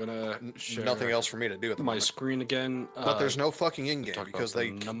there's nothing else for me to do at the my moment. Screen again. But there's no fucking in-game because they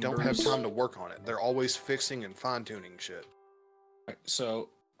the don't have time to work on it. They're always fixing and fine-tuning shit. So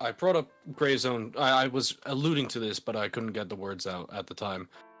I brought up GrayZone. I was alluding to this, but I couldn't get the words out at the time.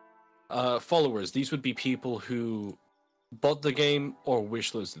 Followers. These would be people who bought the game or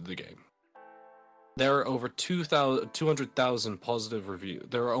wishlisted the game. There are over 200,000 positive reviews.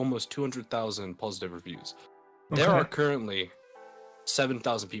 There are almost 200,000 positive reviews. There are currently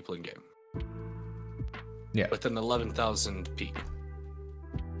 7,000 people in game. Yeah. With an 11,000 peak.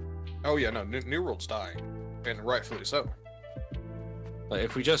 Oh yeah, no, New World's dying, and rightfully so. Like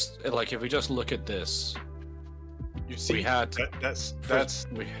if we just look at this, You see, we had that's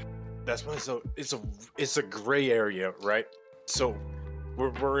why it's a gray area, right? So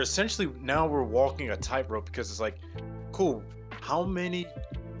we're essentially now we're walking a tightrope because it's like, cool, how many?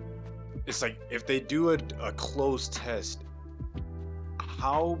 It's like if they do a closed test,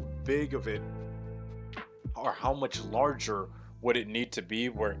 how big of it or how much larger would it need to be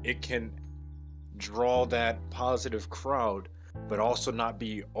where it can draw that positive crowd, but also not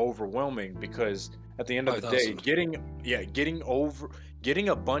be overwhelming? Because at the end of the day, getting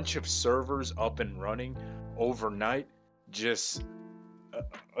a bunch of servers up and running overnight, just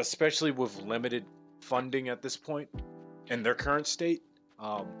especially with limited funding at this point in their current state,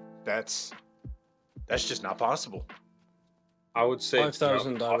 that's just not possible. I would say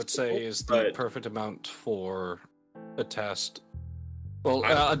 5,000. I would say is the perfect amount for a test. Well,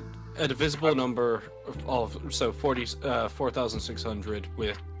 a divisible number of 4,600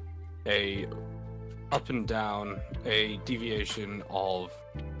 with a up and down a deviation of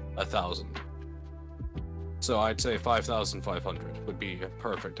 1,000. So I'd say 5,500 would be a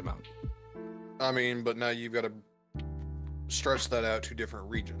perfect amount. I mean, but now you've got to stretch that out to different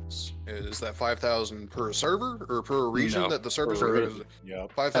regions. Is that 5,000 per server or per region that the servers are going to? Yeah,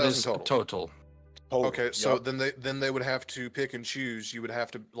 5,000 total. Okay, so then they would have to pick and choose. You would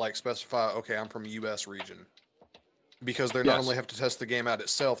have to like specify, okay, I'm from US region. Because they're not only have to test the game out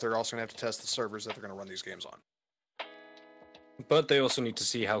itself, they're also going to have to test the servers that they're going to run these games on. But they also need to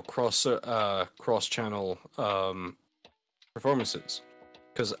see how cross-channel performance is.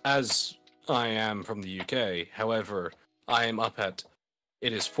 Because as I am from the UK, however, I am up at,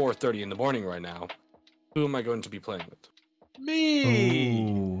 it is 4:30 in the morning right now. Who am I going to be playing with? Me!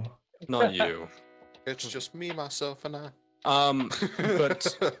 Ooh. Not you. It's just me, myself, and I.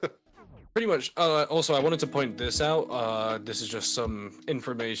 But pretty much, also I wanted to point this out. This is just some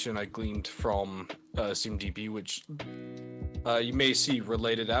information I gleaned from SteamDB, which you may see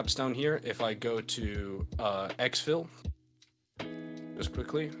related apps down here. If I go to Xfil, just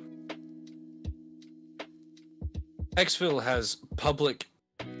quickly. Xfil has public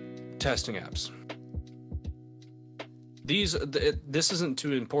testing apps. This isn't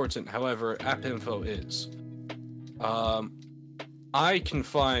too important, however, App Info is. I can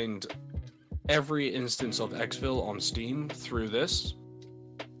find every instance of Xfil on Steam through this.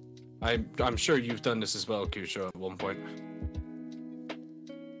 I'm sure you've done this as well, Kusho, at one point.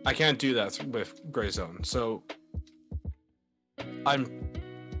 I can't do that with GrayZone, so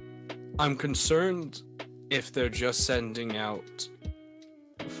I'm concerned if they're just sending out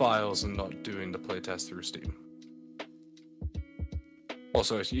files and not doing the playtest through Steam.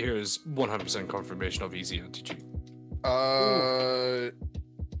 Also, here's 100% confirmation of easy anti-cheat. I'm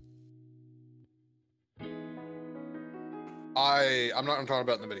talking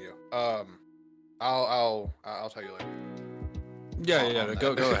about in the video. I'll tell you later. Yeah,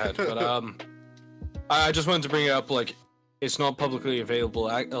 go ahead. But I just wanted to bring it up, like, it's not publicly available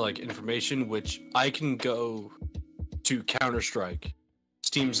like information, which I can go to Counter-Strike,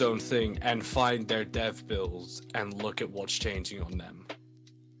 Steam Zone thing, and find their dev builds and look at what's changing on them.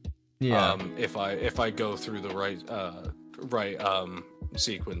 Yeah. If I go through the right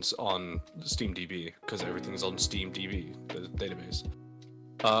sequence on SteamDB, because everything's on SteamDB, the database.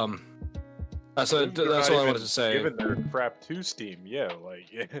 That's all I wanted to say. Given their crap to Steam, yeah,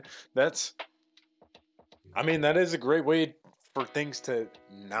 like that's. I mean, that is a great way for things to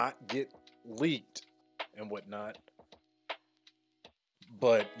not get leaked and whatnot.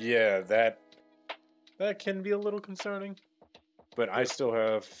 But yeah, that can be a little concerning. But I still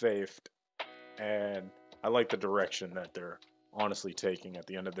have faith, and I like the direction that they're honestly taking at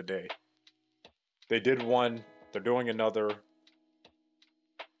the end of the day. They did one, they're doing another,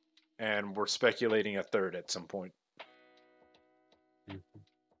 and we're speculating a third at some point.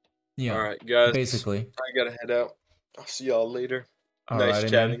 Yeah. All right, guys. Basically. I gotta head out. I'll see y'all later. All nice righty,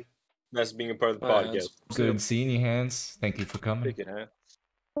 chatting. man. Nice being a part of the Bye, podcast. Hans. Good seeing you, Hans. Thank you for coming. Take it, huh?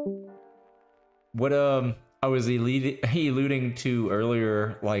 What I was alluding to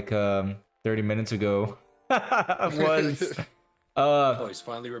earlier, like 30 minutes ago, was Oh, he's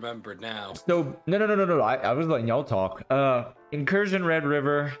finally remembered now. so no. I was letting y'all talk. Incursion Red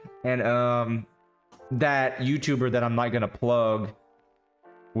River and that YouTuber that I'm not gonna plug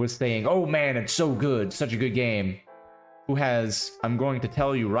was saying, "Oh man, it's so good, such a good game." Who has, I'm going to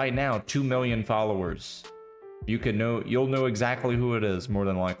tell you right now, 2 million followers. You'll know exactly who it is, more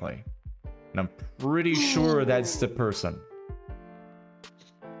than likely. And I'm pretty sure that's the person.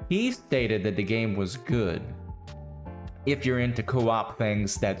 He stated that the game was good. If you're into co-op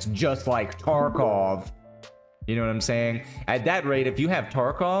things that's just like Tarkov. You know what I'm saying? At that rate, if you have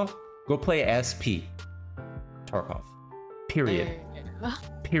Tarkov, go play SP. Tarkov. Period.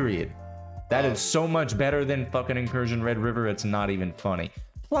 Period. That is so much better than fucking Incursion Red River, it's not even funny.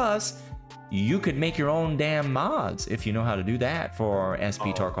 Plus, you could make your own damn mods if you know how to do that for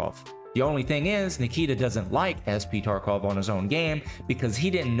SP Tarkov. The only thing is, Nikita doesn't like SP Tarkov on his own game because he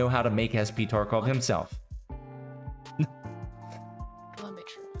didn't know how to make SP Tarkov himself.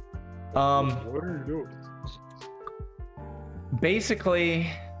 What are you doing? Basically,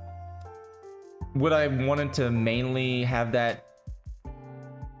 what I wanted to mainly have that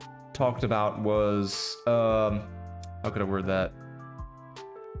talked about was, how could I word that?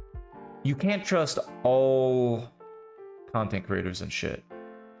 You can't trust all content creators and shit,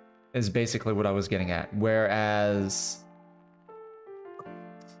 is basically what I was getting at. Whereas,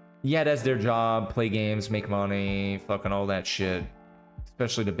 yeah, that's their job, play games, make money, fucking all that shit,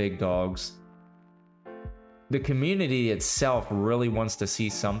 especially the big dogs. The community itself really wants to see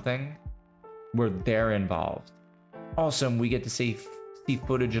something where they're involved. Awesome, we get to see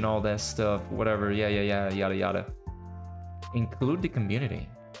footage and all that stuff, whatever, yeah, yada yada. Include the community.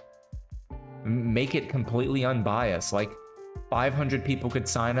 Make it completely unbiased. Like 500 people could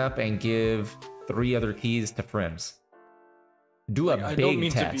sign up and give 3 other keys to friends. Do a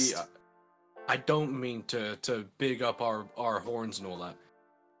big test. I don't mean to big up our horns and all that,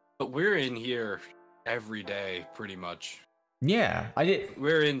 but we're in here every day, pretty much. Yeah,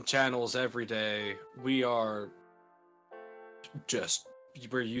 We're in channels every day. We're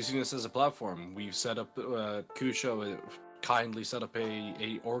using this as a platform. We've set up Kusho kindly set up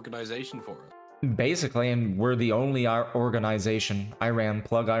a organization for us. Basically, and we're the only organization.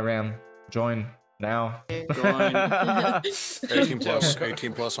 Plug IRAM, join now. Join. 18 plus,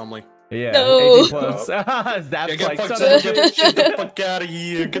 18 plus only. Yeah, No. 18 plus. Zap's Get like, the fuck out of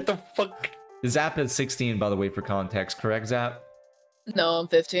here. Get the fuck. Zap is 16, by the way, for context. Correct, Zap? No, I'm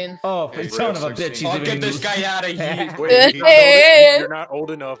 15. Oh, Hey, son of a bitch. He's I'll even get this guy out of here. Wait, you're not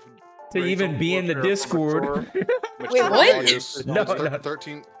old enough to even be in the Discord. Wait, what? Yes. No, It's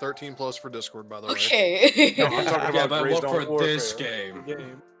no. 13 plus for Discord, by the way. Okay. No, I'm talking Yeah, about but what GrayZone for this Warfare.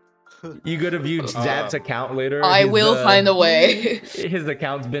 game? You gotta view Zap's account later. I will find a way. His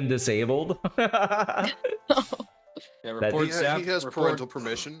account's been disabled. Yeah, report He Zap. has report- parental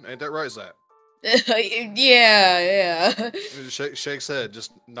permission. Ain't that right, Zap? Yeah. Shake's head,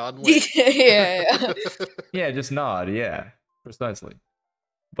 just nod and wink. Yeah. Yeah, just nod. Yeah, precisely.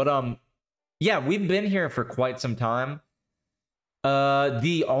 But yeah, we've been here for quite some time.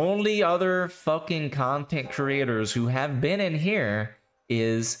 The only other fucking content creators who have been in here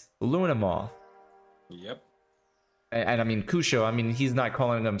is Lunamoth. Yep. And I mean, Kusho, I mean, he's not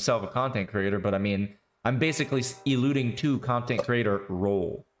calling himself a content creator, but I mean, I'm basically alluding to content creator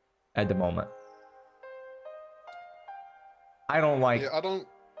role at the moment. I don't like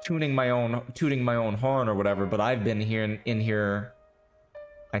tooting my own horn or whatever, but I've been here in here,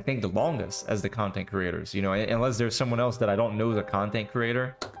 I think, the longest as the content creators. You know, unless there's someone else that I don't know is a content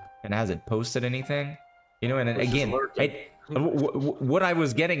creator and hasn't posted anything. You know, and again, what I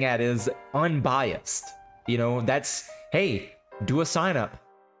was getting at is unbiased. You know, that's, hey, do a sign up,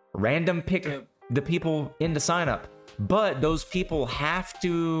 random pick the people in the sign up, but those people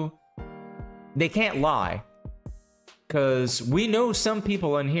they can't lie. Because we know some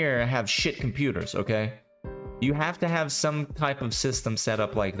people in here have shit computers, okay? You have to have some type of system set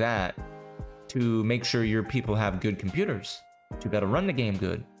up like that to make sure your people have good computers to better run the game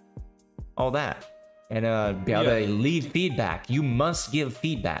good. All that. and be able to leave feedback. You must give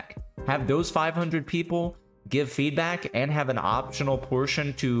feedback. Have those 500 people give feedback and have an optional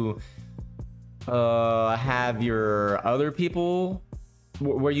portion to have your other people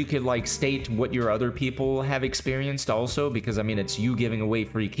where you could like state what your other people have experienced also, because I mean it's you giving away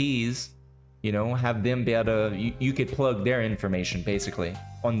free keys, you know. Have them be able to, you could plug their information basically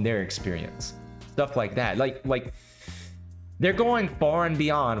on their experience, stuff like that. Like they're going far and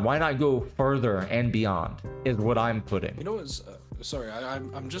beyond. Why not go further and beyond is what I'm putting. You know what's sorry,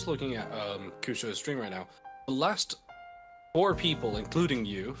 I'm just looking at Kusho's stream right now. The last 4 people, including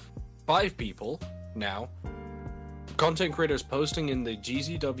you, 5 people now, content creators posting in the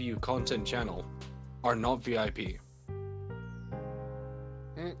GZW content channel are not VIP.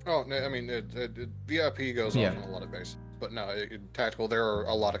 Oh, no, I mean, VIP goes off on a lot of bases. But no, Tactical, there are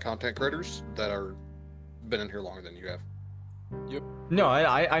a lot of content creators that are been in here longer than you have. Yep. No,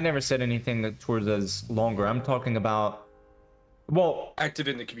 I never said anything towards as longer. I'm talking about, well, Active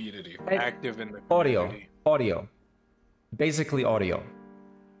in the community. Active in the community. Audio. Basically audio.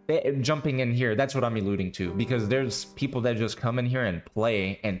 Jumping in here, that's what I'm alluding to, because there's people that just come in here and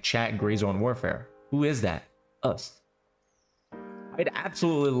play and chat GrayZone Warfare. Who is that? Us. I'd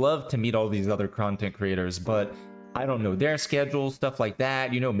absolutely love to meet all these other content creators, but I don't know their schedule, stuff like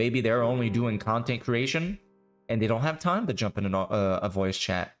that. You know, maybe they're only doing content creation and they don't have time to jump in a voice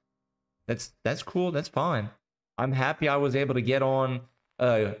chat. That's cool. That's fine. I'm happy I was able to get on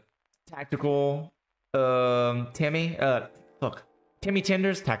Tactical Timmy. Timmy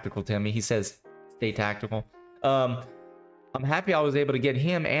Tenders, Tactical Timmy. He says, stay tactical. I'm happy I was able to get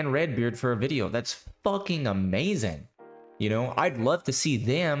him and Redbeard for a video. That's fucking amazing. You know, I'd love to see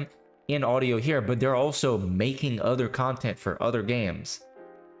them in audio here, but they're also making other content for other games.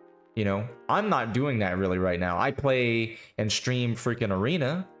 You know, I'm not doing that really right now. I play and stream freaking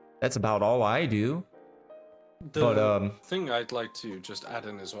Arena. That's about all I do. The thing I'd like to just add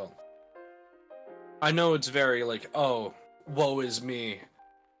in as well. I know it's very like, oh, woe is me,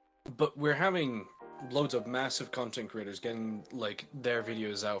 but we're having loads of massive content creators getting like their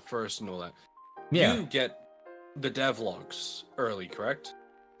videos out first and all that. Yeah. You get the devlogs early, correct?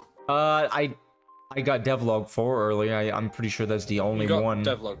 I got devlog 4 early. I'm pretty sure that's the only one.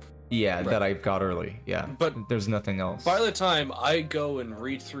 Devlog. Yeah, right. That I've got early. Yeah, but there's nothing else. By the time I go and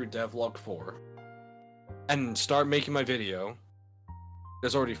read through devlog 4 and start making my video,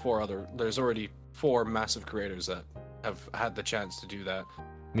 there's already 4 massive creators that have had the chance to do that.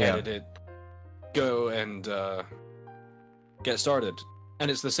 Yeah. Edit it, go and get started.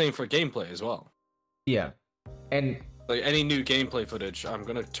 And it's the same for gameplay as well. Yeah. And like any new gameplay footage, I'm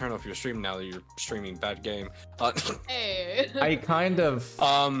gonna turn off your stream now that you're streaming bad game. Hey. I kind of go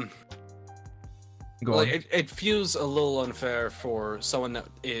on. It feels a little unfair for someone that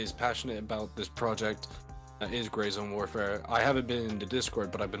is passionate about this project, that is GrayZone Warfare. I haven't been in the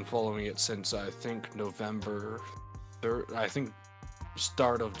Discord, but I've been following it since I think November 3rd. I think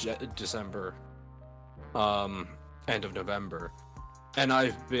start of December, end of November, and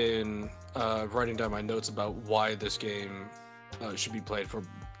I've been writing down my notes about why this game should be played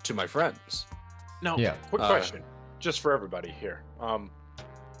to my friends. Now, quick question, just for everybody here.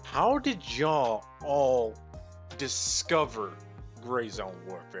 How did y'all all discover GrayZone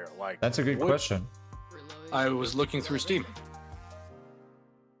Warfare? Like, that's a good question. I was looking through Steam.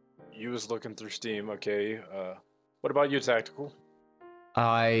 You was looking through Steam, okay. What about you, Tactical?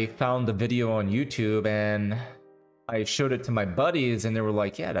 I found the video on YouTube and I showed it to my buddies and they were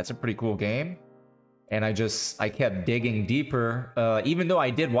like, yeah, that's a pretty cool game. And I kept digging deeper. Even though I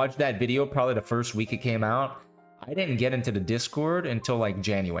did watch that video probably the first week it came out, I didn't get into the Discord until like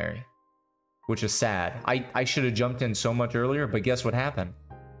January, which is sad. I should have jumped in so much earlier, but guess what happened?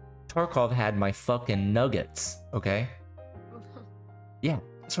 Tarkov had my fucking nuggets, okay? Yeah,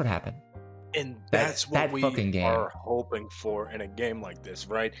 that's what happened. And that's what we fucking are hoping for in a game like this,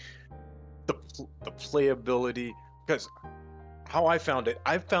 right? The playability, because how I found it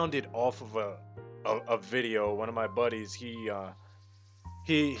off of a video. One of my buddies, he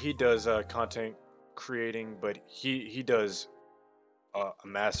does content creating, but he does a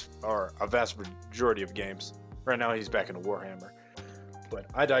vast majority of games. Right now he's back into Warhammer. But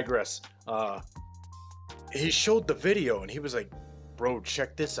I digress. He showed the video and he was like, bro,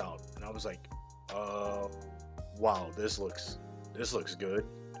 check this out. And I was like, wow, this looks good.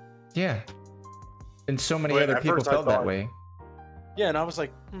 Yeah. And so many other people felt that way. Yeah, and I was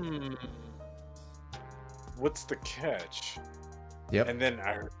like, what's the catch? Yep. And then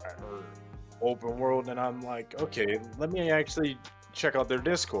I heard open world and I'm like, okay, let me actually check out their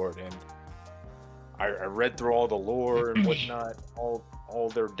Discord. And I read through all the lore and whatnot, all all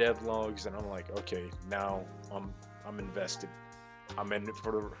their devlogs, and I'm like, okay, now I'm invested. I'm in it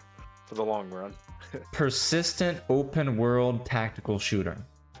for the long run. Persistent open world tactical shooter.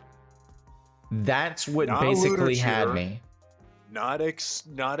 That's what Not basically looter had shooter, me. Not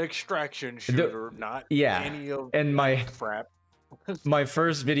extraction shooter, not any of and my crap. my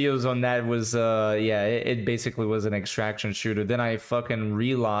first videos on that was it basically was an extraction shooter. Then I fucking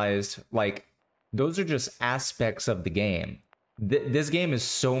realized, like, those are just aspects of the game. This game is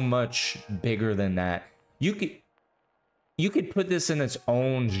so much bigger than that. You could put this in its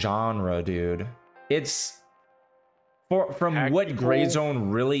own genre, dude. It's from what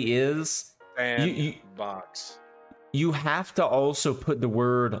GrayZone really is. Box. You have to also put the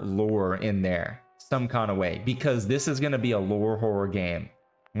word lore in there some kind of way, because this is going to be a lore horror game,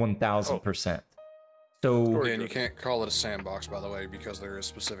 1000%. So, and you can't call it a sandbox, by the way, because there is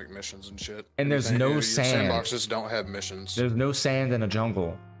specific missions and shit. And there's no sand. Sandboxes don't have missions. There's no sand in a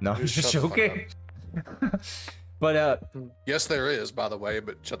jungle. No, I'm just joking. But yes, there is, by the way,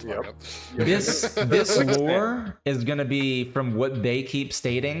 but shut the fuck up. This lore is gonna be, from what they keep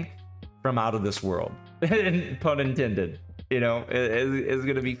stating, from out of this world. Pun intended. You know, it's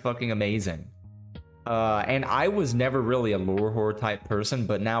gonna be fucking amazing. And I was never really a lore horror type person,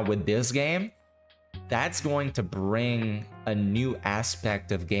 but now with this game, that's going to bring a new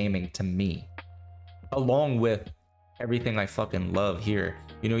aspect of gaming to me, along with everything I fucking love here.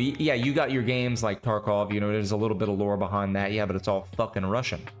 You know, yeah, you got your games like Tarkov, you know, there's a little bit of lore behind that, yeah, but it's all fucking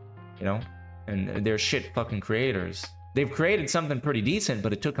Russian, you know? And they're shit fucking creators. They've created something pretty decent,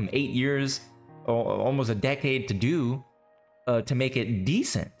 but it took them 8 years, almost a decade to do, to make it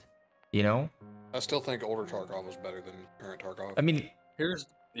decent, you know? I still think older Tarkov was better than current Tarkov. I mean...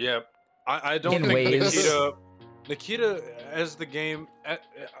 I don't think Nikita as the game,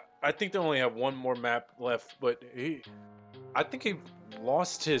 I think they only have one more map left, but I think he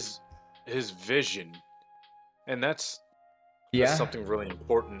lost his vision, and that's something really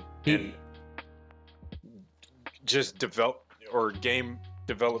important in just game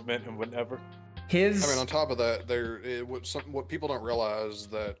development and whatever. I mean, on top of that, what people don't realize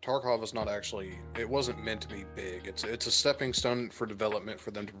that Tarkov is not actually, it wasn't meant to be big. It's a stepping stone for development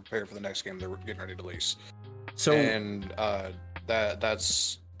for them to prepare for the next game they're getting ready to release. So, and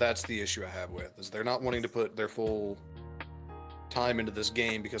that's the issue I have with, is they're not wanting to put their full time into this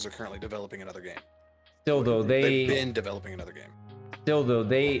game because they're currently developing another game. Still though, they've been developing another game. Still though,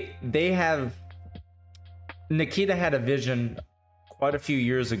 they have, Nikita had a vision quite a few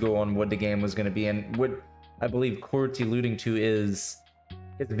years ago on what the game was going to be, and what I believe Court's alluding to is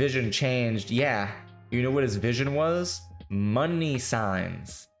his vision changed. Yeah, you know what his vision was? Money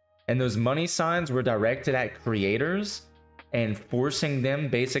signs. And those money signs were directed at creators and forcing them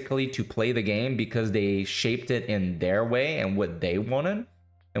basically to play the game because they shaped it in their way and what they wanted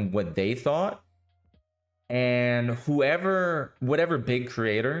and what they thought. And whatever big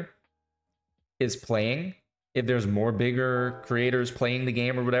creator is playing, if there's more bigger creators playing the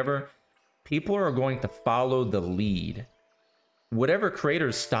game or whatever, people are going to follow the lead. Whatever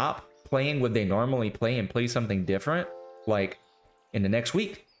creators stop playing what they normally play and play something different, like in the next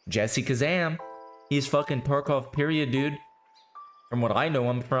week, Jesse Kazam, he's fucking Tarkov period, dude. From what I know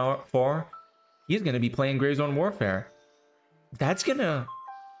him for, he's gonna be playing GrayZone Warfare. That's gonna...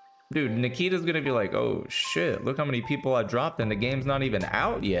 Dude, Nikita's gonna be like, oh shit, look how many people I dropped and the game's not even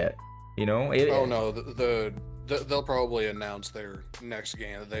out yet. You know? Oh no, they'll probably announce their next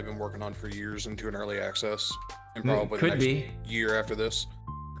game that they've been working on for years into an early access, and probably could the be year after this.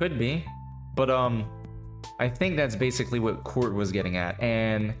 Could be, but I think that's basically what Court was getting at,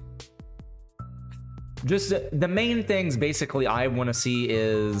 and just the main things basically I want to see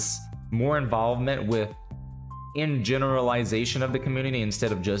is more involvement with in generalization of the community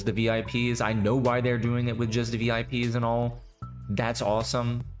instead of just the VIPs. I know why they're doing it with just the VIPs and all. That's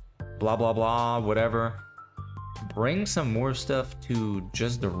awesome. Blah blah blah, whatever. Bring some more stuff to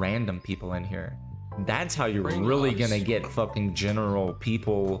just the random people in here. That's how you're really gonna get fucking general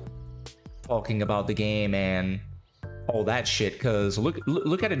people talking about the game and all that shit. Cause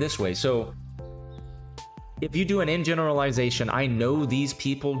look at it this way. So if you do an in generalization, I know these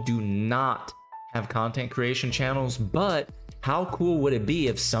people do not have content creation channels, but how cool would it be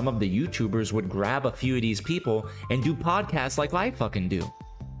if some of the YouTubers would grab a few of these people and do podcasts like I fucking do?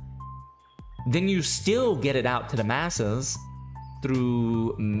 Then you still get it out to the masses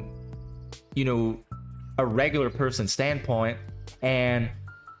through, you know, a regular person standpoint. And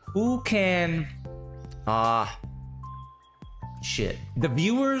who can, the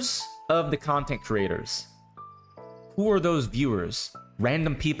viewers of the content creators. Who are those viewers?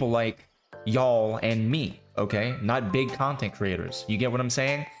 Random people like y'all and me. okay? Not big content creators. You get what I'm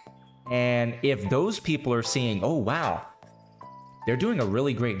saying? And if those people are seeing, oh, wow, they're doing a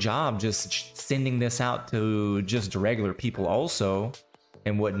really great job just sending this out to just regular people also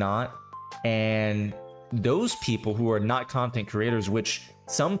and whatnot. And those people who are not content creators, which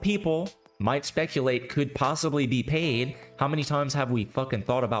some people might speculate could possibly be paid. How many times have we fucking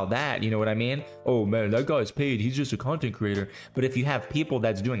thought about that? You know what I mean? Oh man, that guy's paid. He's just a content creator. But if you have people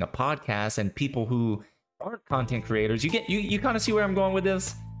that's doing a podcast and people who aren't content creators, you kind of see where I'm going with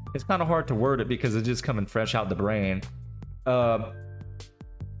this? It's kind of hard to word it because it's just coming fresh out the brain.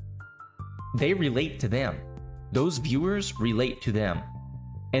 They relate to them. Those viewers relate to them.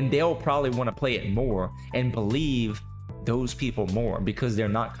 And they'll probably want to play it more and believe those people more because they're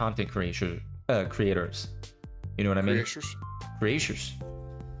not content creators. You know what I mean? Creators.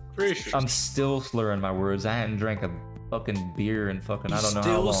 I'm still slurring my words. I hadn't drank a fucking beer and fucking I don't know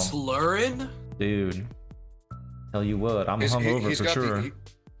how long. Still slurring? Dude. Tell you what, I'm hungover for sure.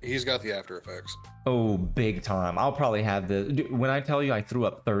 He's got the after effects. Oh, big time. I'll probably have when I tell you I threw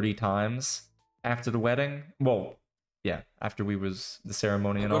up 30 times after the wedding. Well, yeah, after the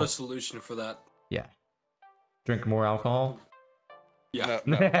ceremony and all. What a solution for that. Yeah. Drink more alcohol? Yeah.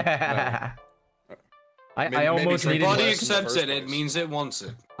 No. I almost needed. If your body accepts it, it means it wants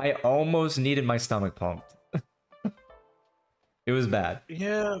it. I almost needed my stomach pumped. It was bad.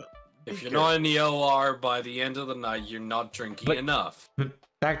 Yeah. If you're not in the OR by the end of the night, you're not drinking enough.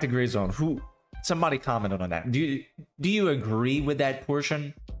 Back to GrayZone. Somebody commented on that. Do you agree with that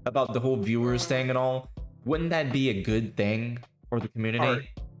portion about the whole viewers thing and all? Wouldn't that be a good thing for the community?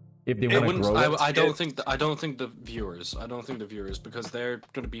 If they want to grow it? I don't think the viewers, because they're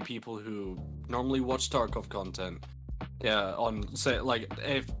going to be people who normally watch Tarkov content. Yeah,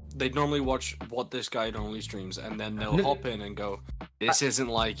 if they normally watch what this guy normally streams, and then they'll hop in and go, this isn't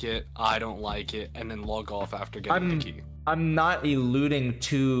like it, I don't like it, and then log off after getting the key. I'm not alluding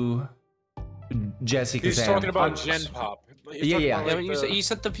to Jesse. He's talking about Gen Pop. Yeah. You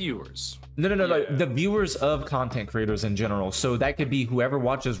said the viewers. No. The viewers of content creators in general. So that could be whoever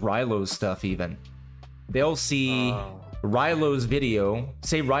watches Rylo's stuff even. They'll see Rylo's video.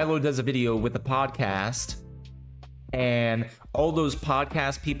 Say Rylo does a video with a podcast. And all those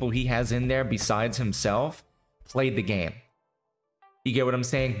podcast people he has in there besides himself played the game. You get what I'm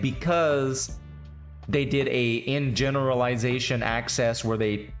saying? Because they did a in generalization access where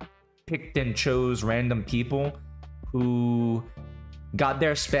they picked and chose random people who got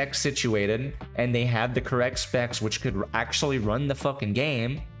their specs situated and they had the correct specs which could actually run the fucking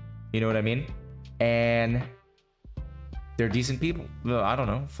game. You know what I mean? And they're decent people. I don't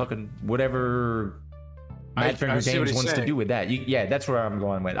know. Fucking whatever Mad Finger Games wants to do with that. Yeah, that's where I'm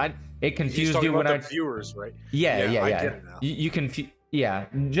going with. It confused you when the viewers, right? Yeah. I get it now. Yeah,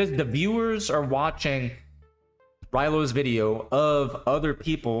 just the viewers are watching Rylo's video of other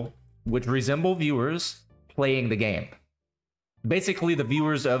people which resemble viewers playing the game. Basically, the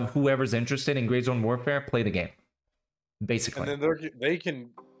viewers of whoever's interested in GrayZone Warfare play the game. Basically. And then they can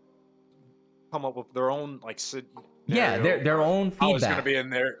come up with their own their own feedback. How it's gonna be in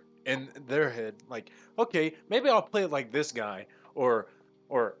their head. Like, okay, maybe I'll play it like this guy, or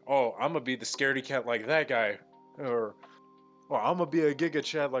oh, I'm gonna be the scaredy cat like that guy, or I'm gonna be a Giga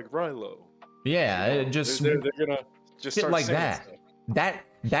Chad like Rylo. Yeah, they're gonna just start like saying that. Stuff.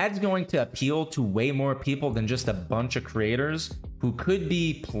 That's going to appeal to way more people than just a bunch of creators who could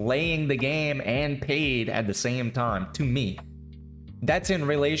be playing the game and paid at the same time. To me, that's in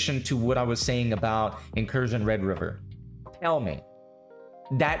relation to what I was saying about Incursion Red River. Tell me,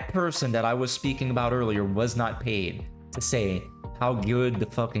 that person that I was speaking about earlier was not paid to say how good the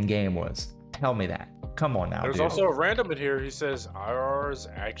fucking game was. Tell me that. Come on now. There's dude. also a random in here. He says IRR is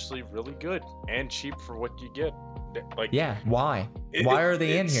actually really good and cheap for what you get. Like, yeah, why? Why are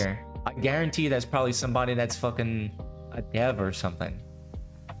they in here? I guarantee that's probably somebody that's fucking a dev or something,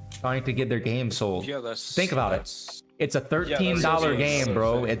 trying to get their game sold. Yeah, think about it. It's a $13 game,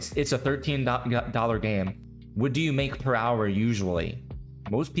 bro. It's a $13 game. What do you make per hour usually?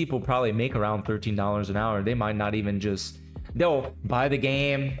 Most people probably make around $13 an hour. They might not even they'll buy the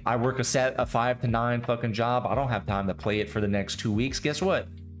game. I work a 5 to 9 fucking job. I don't have time to play it for the next 2 weeks. Guess what?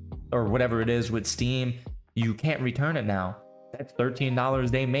 Or whatever it is with Steam. You can't return it now. That's $13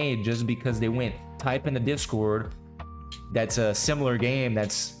 they made just because they went type in the Discord. That's a similar game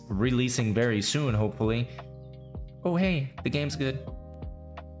that's releasing very soon, hopefully. Oh, hey, the game's good.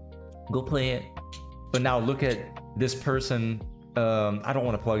 Go play it. But now look at this person. I don't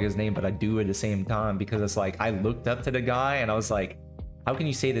want to plug his name, but I do at the same time because it's like I looked up to the guy and I was like, how can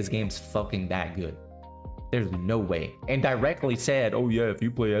you say this game's fucking that good? There's no way. And directly said, oh yeah, if you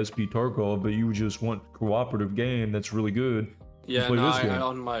play SP Tarkov, but you just want a cooperative game that's really good. Yeah, play no, this game.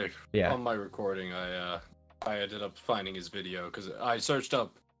 on my recording, I ended up finding his video because I searched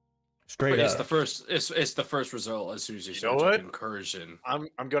up. Straight It's up. the first. It's the first result as soon as you know search up what? incursion. I'm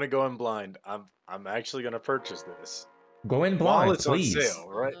gonna go in blind. I'm actually gonna purchase this. Go in While blind, it's please. on sale,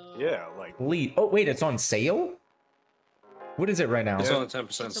 right? Yeah, like Please. Oh wait, it's on sale? What is it right now? It's Yeah. on a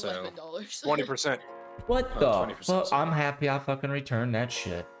 10% It's sale. $11. 20%. What the 20% fuck? sale. I'm happy I fucking returned that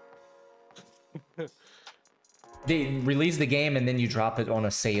shit. They release the game and then you drop it on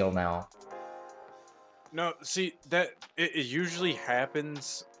a sale now. No, see that it usually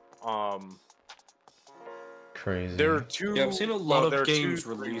happens. Crazy. There are two. Yeah, I've seen a lot there of are games two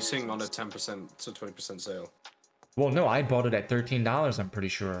releasing on a reasons. 10% to 20% sale. Well, no, I bought it at $13, I'm pretty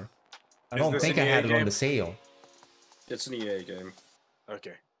sure. I Is don't this think an I EA had it on game? the sale. It's an EA game.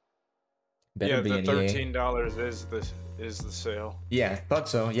 Okay. Better Yeah, be the an EA. $13 is the sale. Yeah, thought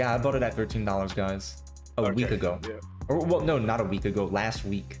so. Yeah, I bought it at $13, guys. A week Okay, ago. Yeah. Or, well, no, not a week ago. Last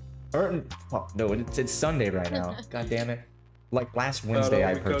week. Or, fuck, no, it's Sunday right now. God damn it. Like last Wednesday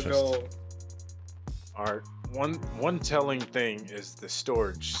I purchased. All right. One telling thing is the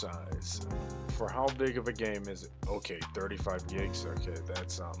storage size. For how big of a game is it? Okay, 35 gigs. Okay,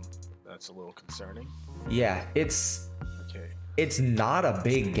 that's a little concerning. Yeah, it's Okay. not a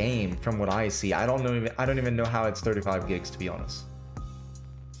big game from what I see. I don't even know how it's 35 gigs to be honest.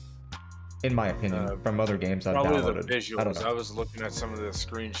 In my opinion, from other games I've Probably downloaded. the visuals. I don't know. was looking at some of the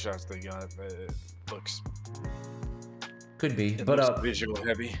screenshots they got. It looks Could be, it but looks visual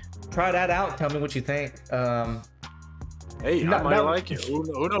heavy. try that out. Tell me what you think. Hey, Not- I might not- like it. Who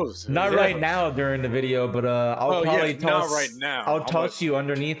knows? Not Yeah. right now during the video, but I'll Oh, probably yeah, toss. not right now. I'll I'm toss like- you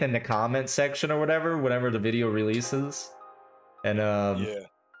underneath in the comment section or whatever, whenever the video releases, and Yeah.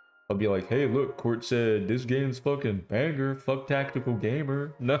 I'll be like, hey, look, Court said this game's fucking banger. Fuck Tactical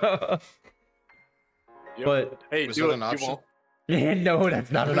Gamer. No, Yep. but Hey, Was do that it. an You option? won't. no,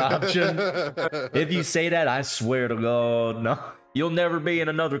 that's not an option. If you say that, I swear to God, no, you'll never be in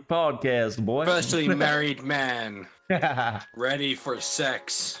another podcast, boy. Especially married man That ready for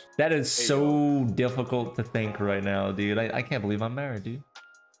sex. is so difficult to think right now, dude. I can't believe I'm married, dude.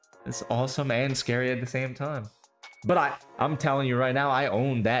 It's awesome and scary at the same time. But I'm telling you right now, I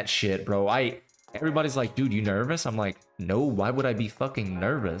own that shit, bro. Everybody's like, dude, you nervous? I'm like, no, why would I be fucking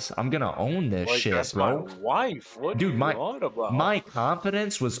nervous? I'm gonna own this Like, shit, that's bro. my wife. What Dude, are you on about? My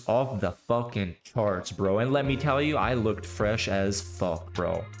confidence was off the fucking charts, bro. And let me tell you, I looked fresh as fuck,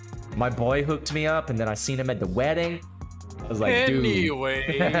 bro. My boy hooked me up, and then I seen him at the wedding. I was like, dude.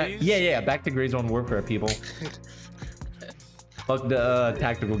 Anyways. yeah, back to GrayZone Warfare, people. Fuck the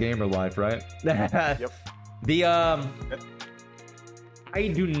tactical gamer life, right? Yep. I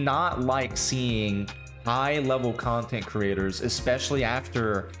do not like seeing high-level content creators, especially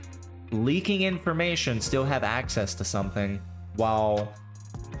after leaking information, still have access to something, while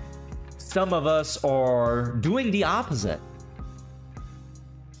some of us are doing the opposite.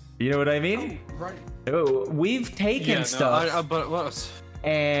 You know what I mean? Right. Oh, we've taken stuff but what?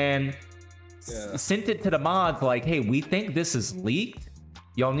 and Yeah. sent it to the mods like, hey, we think this is leaked.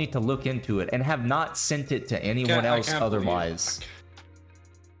 Y'all need to look into it, and have not sent it to anyone I else can't believe- otherwise.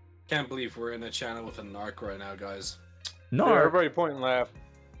 Can't believe we're in a channel with a narc right now, guys. Yeah, Narc, everybody point and laugh.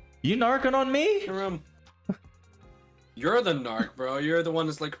 you narking on me? You're the narc, bro. You're the one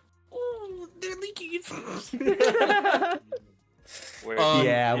that's like, oh, they're leaking information. Wait,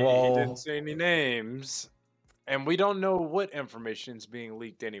 Yeah, he well- didn't say any names, and we don't know what information is being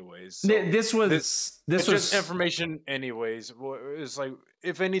leaked, anyways. So This was it's was just information, anyways. It's like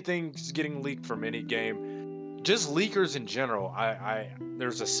if anything's getting leaked from any game, just leakers in general.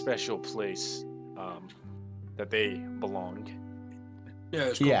 There's a special place that they belong. Yeah,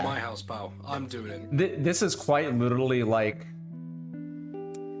 it's called Yeah. My House, pal. I'm doing it. This is quite literally like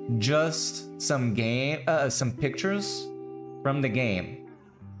just some pictures from the game,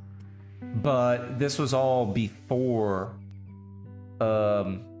 but this was all before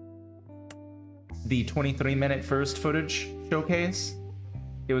the 23-minute first footage showcase.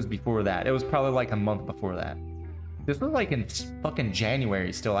 It was before that. It was probably like a month before that. This was like in fucking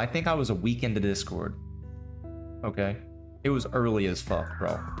January still. I think I was a week into Discord. Okay. It was early as fuck,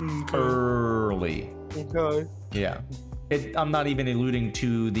 bro. Early. Okay. Yeah. I'm not even alluding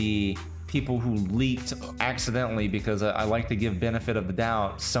to the people who leaked accidentally, because I like to give benefit of the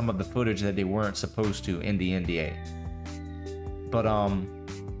doubt some of the footage that they weren't supposed to in the NDA. But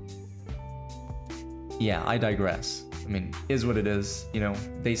yeah, I digress. I mean, is what it is. You know,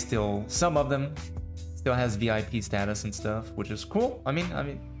 they still, some of them still has VIP status and stuff, which is cool. I mean,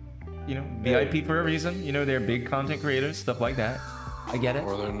 you know, VIP for a reason. You know, they're big content creators, stuff like that. I get it.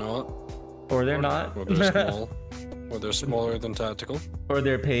 Or they're not. Or they're not. Or they're small. Or they're smaller than Tactical. Or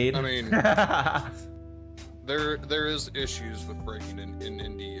they're paid. I mean, there is issues with breaking in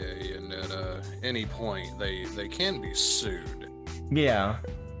NDA, and at any point they can be sued. Yeah.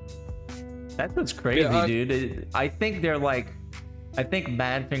 That's what's crazy, Yeah, dude. I think they're like, I think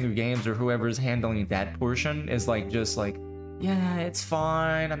Badfinger Games or whoever's handling that portion is like, just like, yeah, it's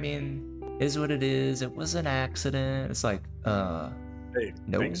fine. I mean, is what it is. It was an accident. It's like, Hey,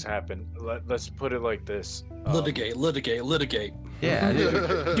 no. things happen. Let's put it like this. Litigate. yeah,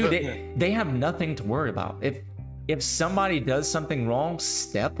 dude, they have nothing to worry about. If somebody does something wrong,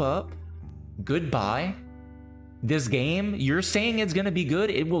 step up. Goodbye. This game, you're saying it's gonna be good,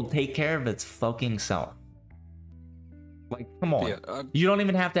 it will take care of its fucking self. Like, come on. Yeah, You don't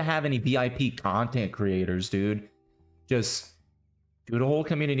even have to have any VIP content creators, dude. Just do the whole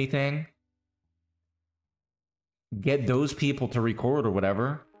community thing. Get those people to record or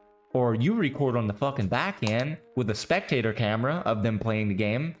whatever. Or you record on the fucking back end with a spectator camera of them playing the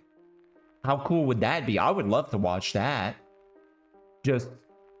game. How cool would that be? I would love to watch that. Just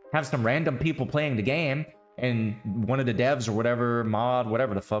have some random people playing the game and one of the devs or whatever, mod,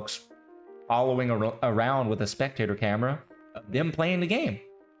 whatever the fuck's following around with a spectator camera of them playing the game.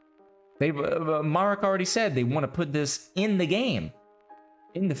 They Mark already said they want to put this in the game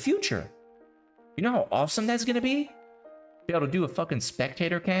in the future. You know how awesome that's gonna be? Be able to do a fucking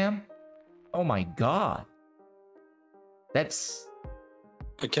spectator cam? Oh my god. That's...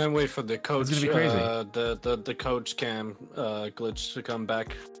 I can't wait for the coach. It's gonna be crazy. The coach cam glitch to come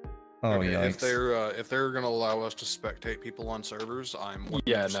back. Oh Okay, yeah. if they're gonna allow us to spectate people on servers, I'm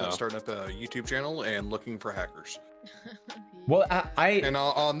starting up a YouTube channel and looking for hackers. Well, And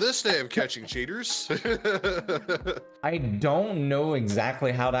on this day of catching cheaters, I don't know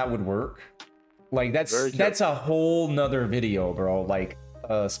exactly how that would work. Like that's a whole nother video, bro. Like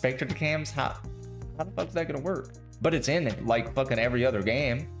spectator cams, how the fuck's that gonna work? But it's in it like fucking every other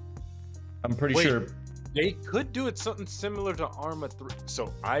game. I'm pretty sure. They could do it something similar to Arma 3.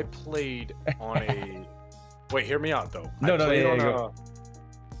 So I played on a. Wait, hear me out though.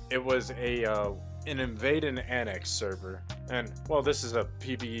 It was an invade and annex server, and well, this is a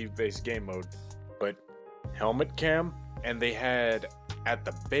PvE based game mode, but helmet cam, and they had at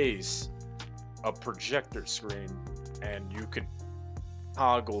the base a projector screen, and you could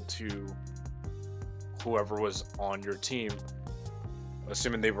toggle to whoever was on your team,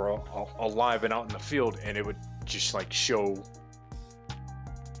 assuming they were alive and out in the field, and it would just like show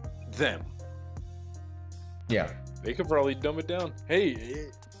them. Yeah. They could probably dumb it down. Hey,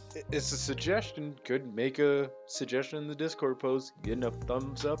 it's a suggestion. Could make a suggestion in the Discord post. Get enough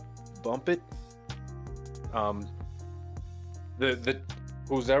thumbs up, bump it.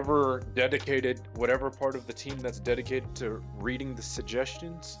 Who's ever dedicated, whatever part of the team that's dedicated to reading the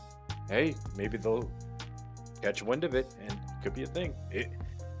suggestions, hey, maybe they'll catch wind of it and it could be a thing.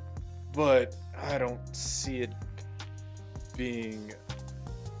 But I don't see it being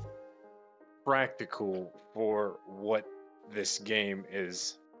practical for what this game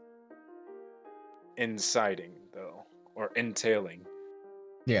is inciting, though, or entailing.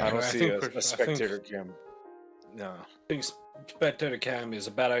 Yeah. I don't I see think a spectator cam. No. I think spectator cam is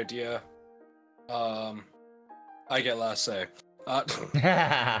a bad idea. I get last say. I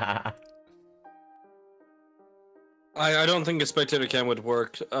don't think a spectator cam would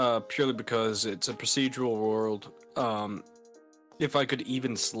work purely because it's a procedural world. If I could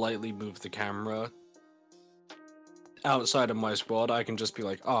even slightly move the camera outside of my squad, I can just be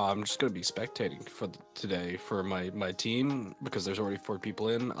like, oh, I'm just gonna be spectating for today for my team because there's already 4 people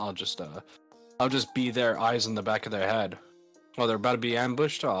in. I'll just be their eyes in the back of their head. Oh, they're about to be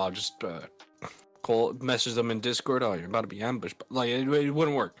ambushed. Oh, I'll just message them in Discord. Oh, you're about to be ambushed. But, like it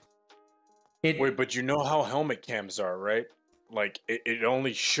wouldn't work. Wait, but you know how helmet cams are, right? Like it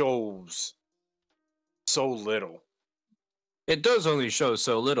only shows so little. It does only show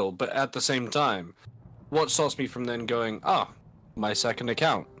so little, but at the same time, what stops me from then going, my second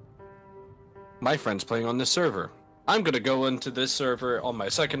account. My friend's playing on this server. I'm gonna go into this server on my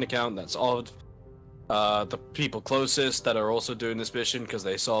second account. That's all the people closest that are also doing this mission because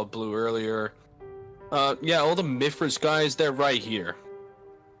they saw blue earlier. Yeah, all the Mifris guys, they're right here.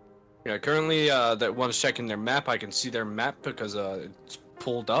 Yeah, currently, that one's checking their map. I can see their map because it's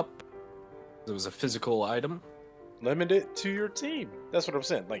pulled up. It was a physical item. Limit it to your team. That's what I'm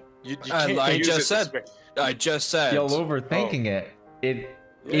saying. Like you can't. I just said. You're overthinking it.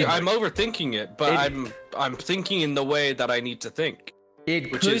 I'm overthinking it, but I'm thinking in the way that I need to think.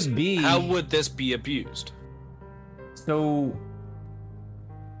 It which could is, be. How would this be abused? So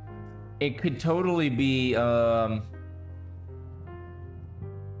it could totally be the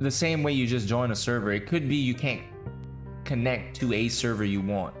same way you just join a server. It could be you can't connect to a server you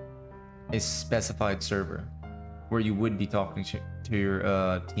want, a specified server where you would be talking to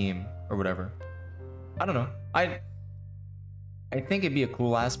your team or whatever. I don't know. I think it'd be a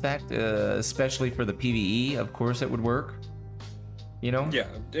cool aspect, especially for the PvE. Of course, it would work. You know? Yeah,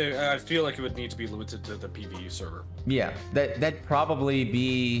 I feel like it would need to be limited to the PvE server. Yeah, that'd probably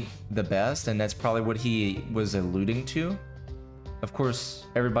be the best, and that's probably what he was alluding to. Of course,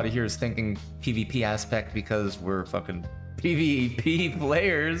 everybody here is thinking PvP aspect because we're fucking PvP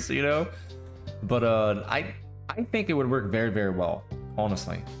players, you know? But I think it would work very, very well,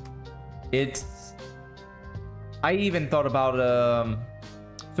 honestly. I even thought about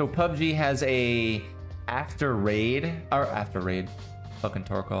so PUBG has a after raid, fucking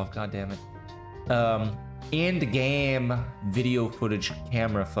Tarkov, god damn it. End game video footage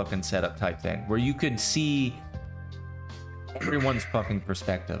camera fucking setup type thing where you could see everyone's fucking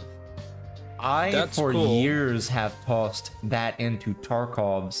perspective. That's for cool. years have tossed that into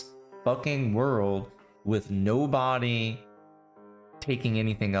Tarkov's fucking world with nobody taking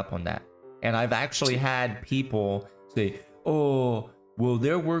anything up on that. And I've actually had people say, oh, well,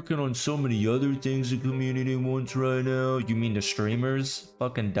 they're working on so many other things the community wants right now. You mean the streamers?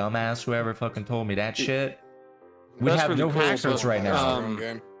 Fucking dumbass, whoever fucking told me that shit. We That's have really no cool, hackers but, right now.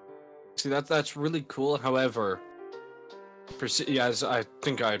 See, that's really cool. However, as I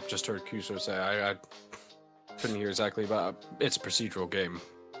think I just heard Kuso say, I couldn't hear exactly, but it's a procedural game.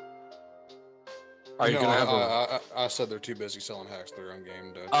 Are you gonna have I said they're too busy selling hacks to their own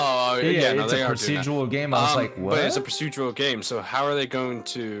game. Oh, yeah, no, it's they a are doing that. procedural game. I was like, what? But it's a procedural game, so how are they going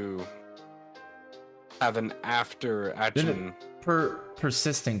to have an after action?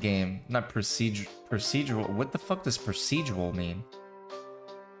 Persistent game, not procedural. What the fuck does procedural mean?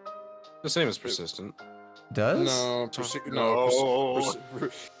 The same as persistent. Does? No, procedural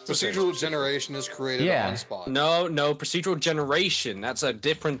generation is created on spot. No, procedural generation. That's a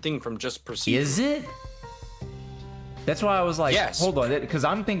different thing from just procedural. Is it? That's why I was like, yes. Hold on, because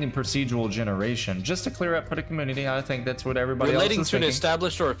I'm thinking procedural generation. Just to clear up for the community, I think that's what everybody else is relating to thinking. an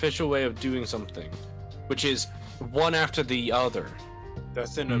established or official way of doing something, which is one after the other.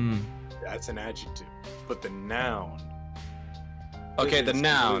 That's an adjective, but the noun. Okay, the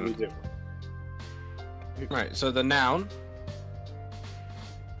noun. Completely different. Right, so the noun.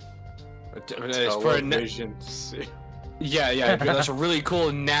 Is for Television. Yeah, that's a really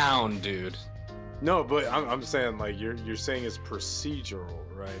cool noun, dude. No, but I'm saying like you're saying it's procedural,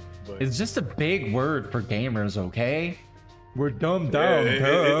 right? But It's just a big word for gamers, okay? We're dumbed yeah,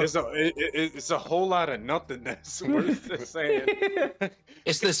 down. it's a whole lot of nothingness. We're just saying.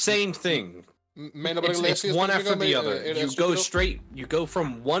 It's the same thing. It's one after the other. You go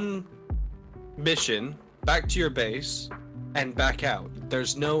from one mission back to your base and back out.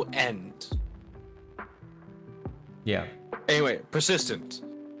 There's no end. Yeah. Anyway, persistent.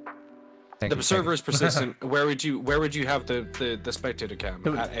 The server is persistent. Where would you have the spectator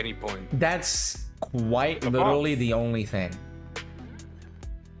cam at any point? That's quite literally the only thing.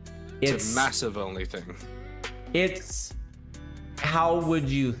 It's a massive only thing. It's how would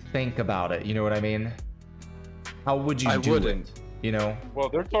you think about it? You know what I mean? How would you do it? You know? Well,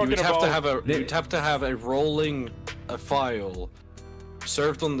 they're talking you'd about. You'd have to have a rolling file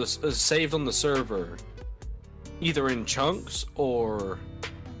saved on the server, either in chunks or.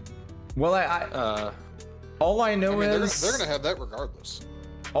 Well, all I know is they're gonna have that regardless.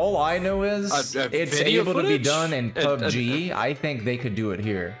 All I know is it's able to be done in PUBG. I think they could do it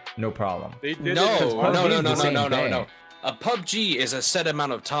here, no problem. No. A PUBG is a set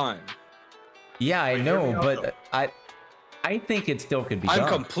amount of time. Yeah, I know, but I think it still could be done. I'm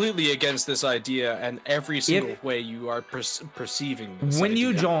completely against this idea and every single way you are perceiving this When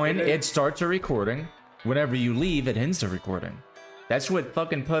you idea. join, it starts a recording. Whenever you leave, it ends the recording. That's what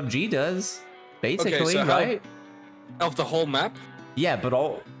fucking PUBG does, basically, right? Of the whole map? Yeah, but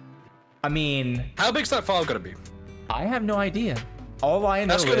I mean... How big's that file gonna be? I have no idea. All I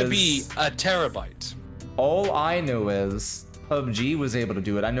know is... That's gonna be a terabyte. All I know is PUBG was able to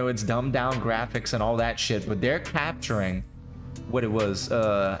do it. I know it's dumbed down graphics and all that shit, but they're capturing what it was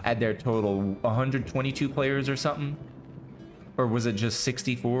at their total 122 players or something. Or was it just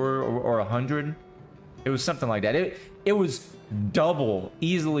 64 or 100? It was something like that. It was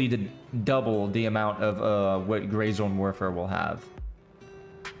easily double the amount of what GrayZone Warfare will have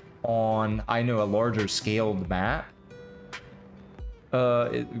on, I know, a larger scaled map.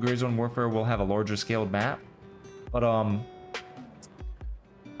 GrayZone Warfare will have a larger scaled map, but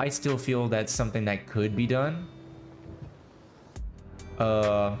I still feel that's something that could be done.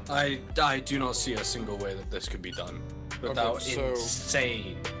 I do not see a single way that this could be done without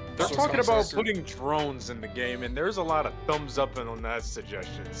insane. They're So talking about contractor- putting drones in the game, and there's a lot of thumbs up on that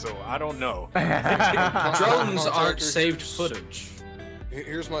suggestion. So I don't know. Drones aren't Contractor, saved here's- footage.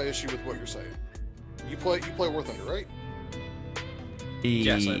 Here's my issue with what you're saying. You play War Thunder, right?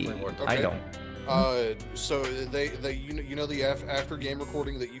 Yes, I play War Thunder. I don't. So you know the after game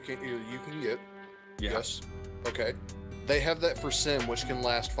recording that you can get. Yeah. Yes. Okay. They have that for Sim, which can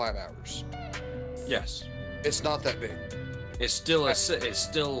last 5 hours. Yes. It's not that big. It's still It's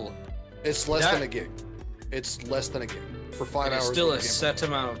less That- than a gig. It's less than a gig for 5 hours. It's still of a gameplay. set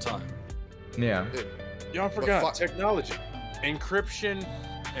amount of time. Yeah. Y'all forgot fi- technology, encryption,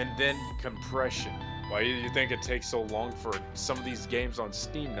 and then compression. Why do you think it takes so long for some of these games on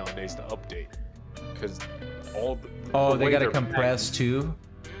Steam nowadays to update? Because Oh, they way gotta they're compress packaged- too.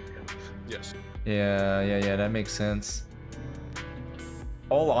 Yes. Yeah. That makes sense.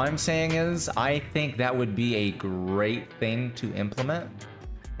 All I'm saying is, I think that would be a great thing to implement.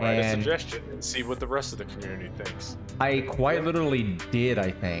 Write a And suggestion and see what the rest of the community thinks. I quite literally did,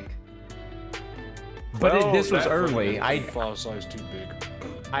 I think. But Well, this was that- early. File size too big.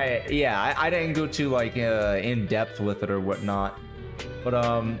 I didn't go too like in depth with it or whatnot. But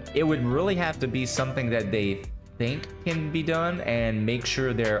it would really have to be something that they think can be done and make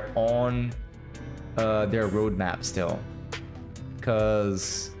sure they're on their roadmap still.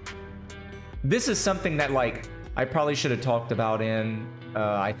 Cause this is something that like I probably should have talked about in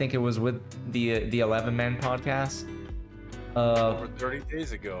I think it was with the 11-man podcast. Over 30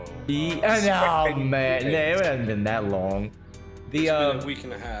 days ago. No man, it hasn't been that long. The It's been a week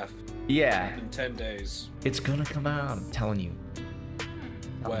and a half. yeah, In 10 days. it's gonna come out. I'm telling you.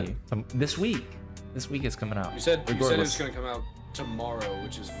 When? This week. This week is coming out. You said it was Regardless. going to come out tomorrow,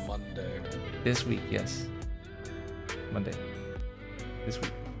 which is Monday. This week, yes. Monday. This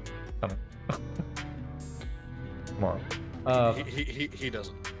week. Coming. Tomorrow. He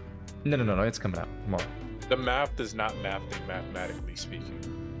doesn't. No. It's coming out tomorrow. The math is not mathing, mathematically speaking.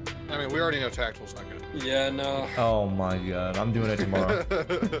 I mean, we already know Tactical's not good. Yeah, no. Oh my god, I'm doing it tomorrow.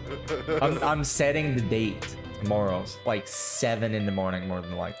 I'm setting the date tomorrow, like 7 in the morning, more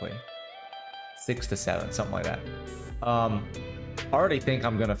than likely. 6 to 7, something like that. I already think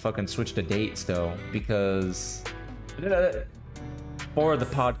I'm gonna fucking switch the dates though, because for the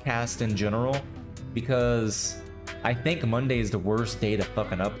podcast in general, because I think Monday is the worst day to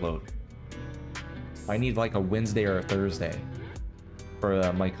fucking upload. I need like a Wednesday or a Thursday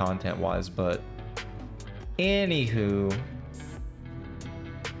for my content wise, but anywho,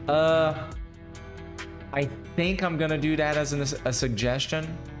 I think I'm gonna do that as a suggestion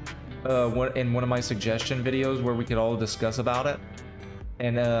in one of my suggestion videos where we could all discuss about it,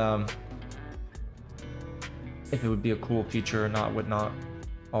 and if it would be a cool feature or not, whatnot,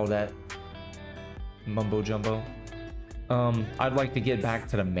 all that mumbo jumbo. I'd like to get back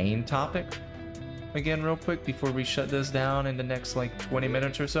to the main topic again real quick before we shut this down in the next like 20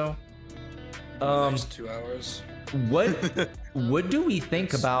 minutes or so. Next 2 hours. What do we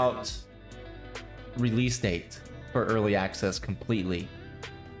think about release date for early access completely?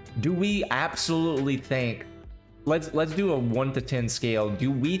 Do we absolutely think, let's do a 1 to 10 scale.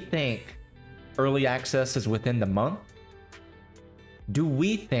 Do we think early access is within the month? Do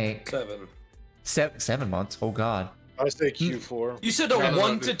we think 7 months? Oh god. I say Q4. You said a No,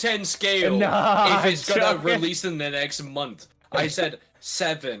 1 to 10 scale No, if it's gonna I'm joking. release in the next month. I said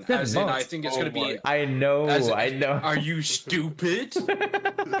 7, as in I months. think it's Oh gonna be. I know. I know. Are you stupid?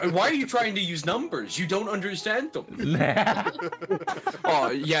 Why are you trying to use numbers? You don't understand them.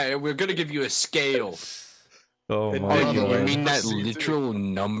 Oh yeah, we're gonna give you a scale. Oh And my then you god. mean that literal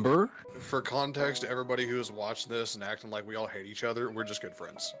number? For context, everybody who has watched this and acting like we all hate each other, we're just good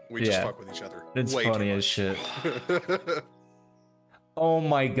friends. We just Yeah. fuck with each other. It's way too funny as much. shit. Oh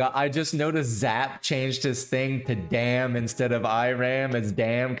my god, I just noticed Zap changed his thing to damn instead of IRAM. It's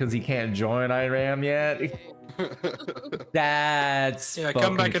damn because he can't join IRAM yet. That's Yeah, fucking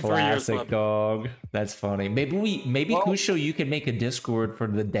come back in 3 years, classic, bud. dog. That's funny. Maybe Well- Kusho, you can make a Discord for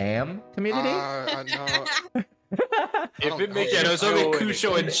the damn community. No, If it makes Yeah, you there's only feel Kusho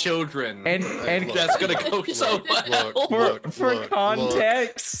anything- and children. and look, that's gonna go so well. for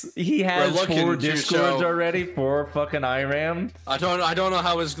context, he has looking, 4 Kusho. Discords already for fucking IRAM. I don't know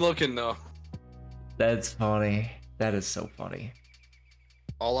how it's looking though. That's funny. That is so funny.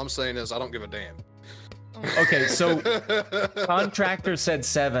 All I'm saying is I don't give a damn. Okay, so contractor said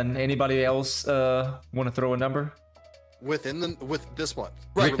 7. Anybody else want to throw a number? with this month.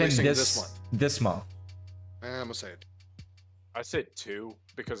 Right, We're Within releasing this month. I'm gonna say it. I said 2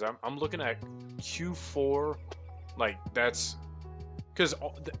 because I'm looking at Q4, like that's because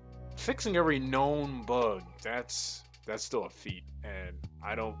fixing every known bug, that's still a feat, and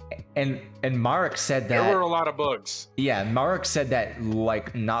I don't. And Marek said that there were a lot of bugs. Yeah, Marek said that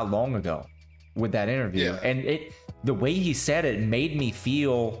like not long ago with that interview, and the way he said it made me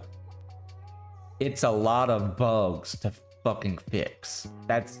feel it's a lot of bugs to fucking fix.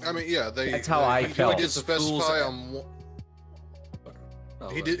 That's how I felt. He did specify on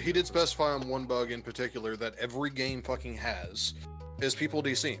he did specify on one bug in particular that every game fucking has is people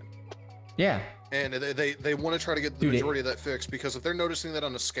DCing. Yeah. And they want to try to get the majority of that fixed, because if they're noticing that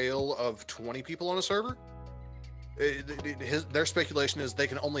on a scale of 20 people on a server, their speculation is they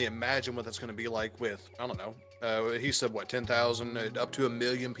can only imagine what that's going to be like with, I don't know, he said what, 10,000 up to 1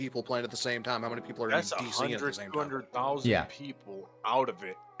 million people playing at the same time. How many people are that's DCing at the same time? 200,000 people out of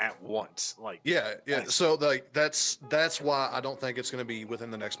it at once. Like so like that's why I don't think it's going to be within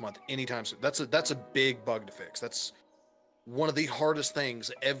the next month anytime soon. That's a big bug to fix. That's one of the hardest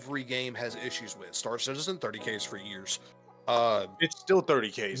things every game has issues with. Star Citizen 30Ks for years. It's still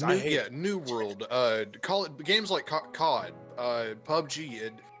 30Ks. New World. Call it games like COD,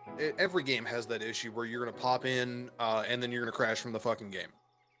 PUBG. Every game has that issue where you're gonna pop in and then you're gonna crash from the fucking game.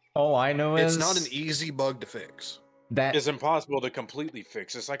 All I know is it's not an easy bug to fix. That is impossible to completely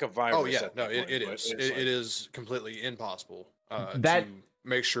fix. It's like a virus. Oh yeah, no, it is. It is completely impossible to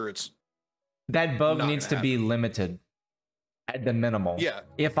make sure it's. That bug needs to be limited. At the minimal. Yeah.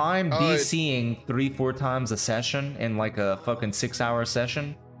 If I'm DCing 3-4 times a session in like a fucking 6-hour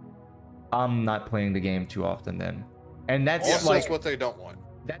session, I'm not playing the game too often then. And that's also, like that's what they don't want.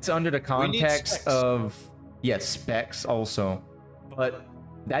 That's under the context of specs also. But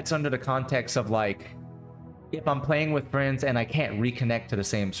that's under the context of like if I'm playing with friends and I can't reconnect to the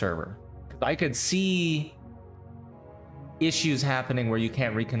same server. Because I could see issues happening where you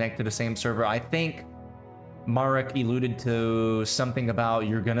can't reconnect to the same server. I think Marek alluded to something about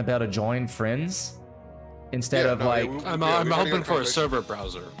you're gonna be able to join friends instead of I'm hoping for a server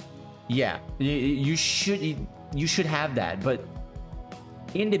browser. Yeah, you should have that. But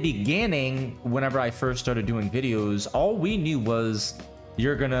in the beginning, whenever I first started doing videos, all we knew was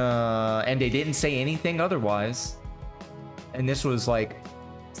you're gonna, and they didn't say anything otherwise. And this was like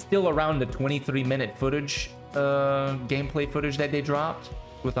still around the 23-minute footage, gameplay footage that they dropped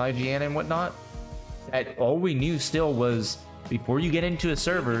with IGN and whatnot. That all we knew still was before you get into a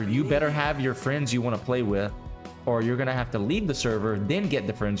server, you better have your friends you want to play with, or you're gonna have to leave the server, then get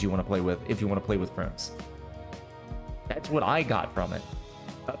the friends you want to play with if you want to play with friends. That's what I got from it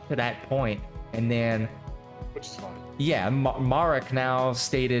up to that point. And then, which is fine. Yeah, Marek now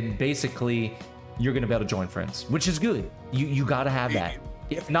stated basically you're gonna be able to join friends, which is good. You gotta have that.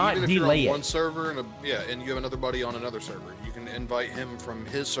 If not, even if delay you're on it. One server and you have another buddy on another server, you can invite him from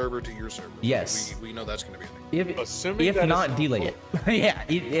his server to your server. Yes, we know that's going to be a thing. If not, delay it. Yeah,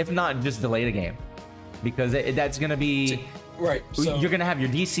 if not, just delay the game, because that's going to be right. So, you're going to have your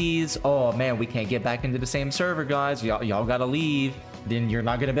DCs. Oh man, we can't get back into the same server, guys. Y'all got to leave. Then you're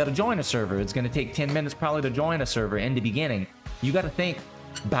not going to be able to join a server. It's going to take 10 minutes probably to join a server in the beginning. You got to think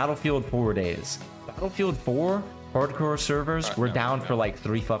Battlefield 4 days. Battlefield 4. Hardcore servers were down for like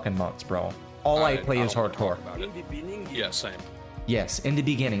 3 fucking months, bro. All I play is hardcore. Yeah, same. Yes, in the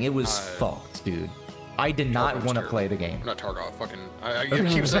beginning, it was fucked, dude. I did not want to play the game. Not Tarkov, fucking. I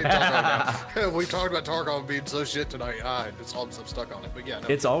keep saying Tarkov. We've talked about Tarkov being so shit tonight. I'm stuck on it, but yeah. No.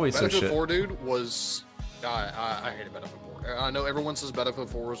 It's always so shit. Battlefield 4, dude, was. I hated Battlefield 4. I know everyone says Battlefield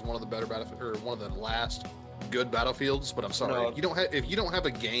 4 is one of the better Battlefield, or one of the last good Battlefields, but I'm sorry. No. If you don't have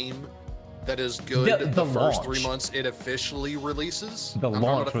a game that is good the first 3 months it officially releases. The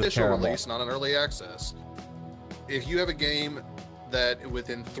launch was official terrible. Release, not an early access. If you have a game that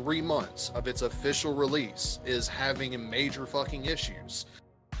within 3 months of its official release is having major fucking issues,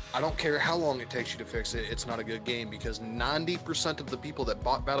 I don't care how long it takes you to fix it, it's not a good game, because 90% of the people that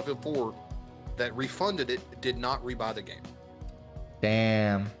bought Battlefield 4 that refunded it did not rebuy the game.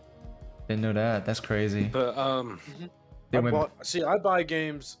 Damn. Didn't know that. That's crazy. But I buy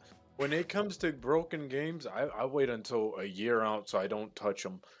games. When it comes to broken games, I wait until a year out so I don't touch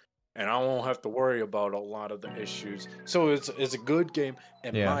them, and I won't have to worry about a lot of the issues. So it's a good game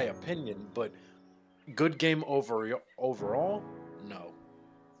in my opinion, but good game overall, no.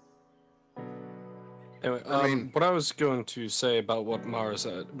 Anyway, I mean, what I was going to say about what Marek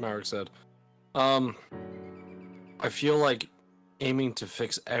said, I feel like aiming to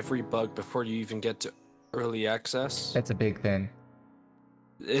fix every bug before you even get to early access. That's a big thing.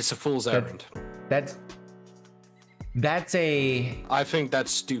 It's a fool's errand. That's a. I think that's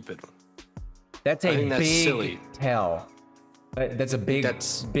stupid. That's a that's big silly. tell. That's a big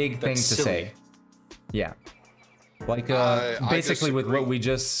thing to say. Yeah. Like basically with what we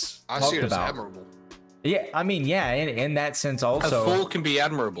just I talked see it as about. admirable. Yeah, I mean, yeah, in that sense also. A fool can be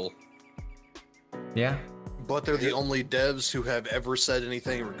admirable. Yeah. But they're the only devs who have ever said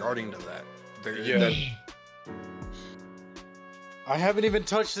anything regarding to that. I haven't even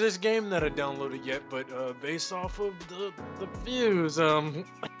touched this game that I downloaded yet, but based off of the views,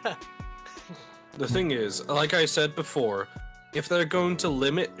 The thing is, like I said before, if they're going to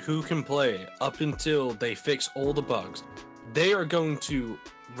limit who can play up until they fix all the bugs, they are going to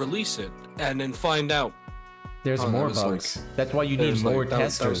release it and then find out There's more bugs. That's why you need more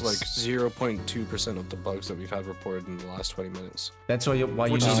testers. That was like 0.2% of the bugs that we've had reported in the last 20 minutes. That's why you need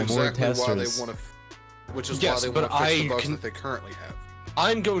more testers. Why they want to, which is why they want to fix the bugs that they currently have.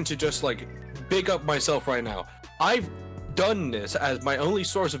 I'm going to just like big up myself right now. I've done this as my only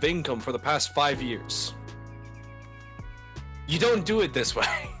source of income for the past 5 years. You don't do it this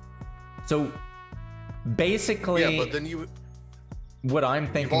way. So basically, yeah, but then what I'm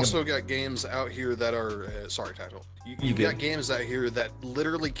thinking. You've also got games out here that are sorry, Tactical. You've got games out here that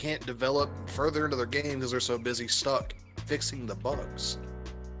literally can't develop further into their game because they're so busy stuck fixing the bugs.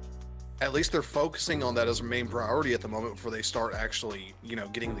 At least they're focusing on that as a main priority at the moment before they start actually,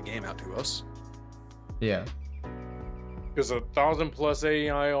 getting the game out to us. Yeah. Because 1,000+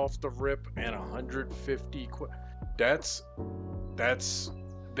 AI off the rip and 150. That's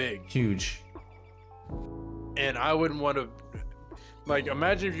big. Huge. And I wouldn't want to. Like,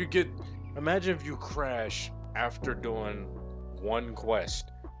 imagine if you crash after doing one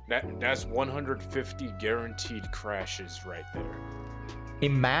quest. That's 150 guaranteed crashes right there.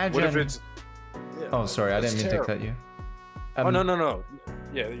 Imagine. What if it's? Yeah, oh, sorry, I didn't mean to cut you. Oh no.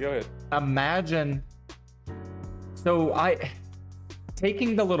 Yeah, go ahead. Imagine. So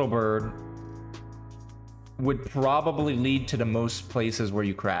taking the little bird would probably lead to the most places where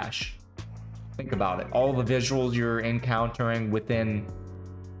you crash. Think about it. All the visuals you're encountering within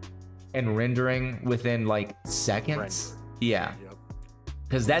and rendering within like seconds. Yeah.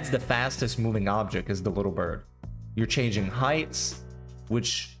 Because that's the fastest moving object is the little bird. You're changing heights,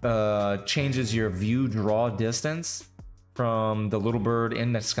 which changes your view draw distance from the little bird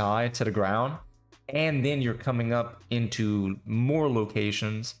in the sky to the ground. And then you're coming up into more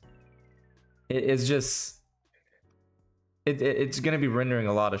locations. It's just... It's going to be rendering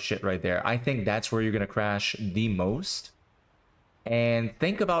a lot of shit right there. I think that's where you're going to crash the most. And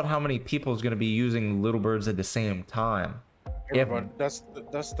think about how many people is going to be using little birds at the same time. That's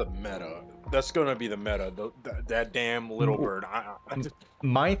the meta. That's going to be the meta. That damn little bird.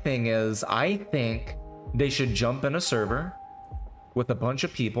 My thing is, I think they should jump in a server with a bunch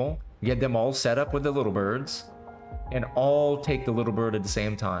of people, get them all set up with the little birds, and all take the little bird at the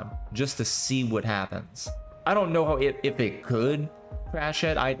same time, just to see what happens. I don't know if it could crash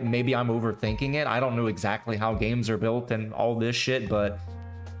it. Maybe I'm overthinking it. I don't know exactly how games are built and all this shit, but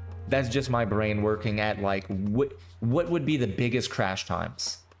that's just my brain working at like what would be the biggest crash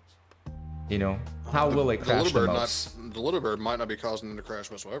times? How will it crash the most? The little bird might not be causing them to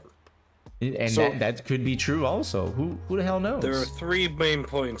crash whatsoever. And that could be true also. Who the hell knows? There are 3 main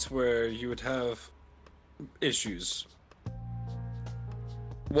points where you would have issues.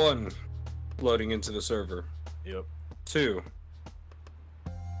 1, loading into the server. Yep. 2,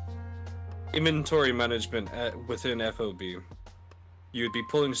 inventory management within FOB. You'd be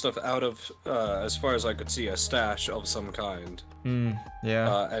pulling stuff out of, as far as I could see, a stash of some kind.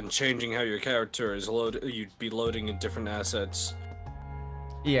 Yeah. And changing how your character is loaded. You'd be loading in different assets.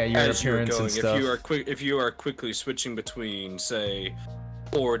 Yeah, your appearance and stuff. If you are quickly switching between, say,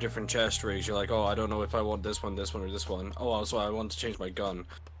 4 different chest rays, you're like, oh, I don't know if I want this one, or this one. Oh, also I want to change my gun.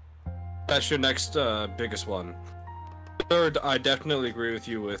 That's your next biggest one. 3rd, I definitely agree with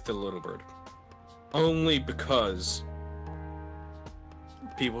you with the little bird. Only because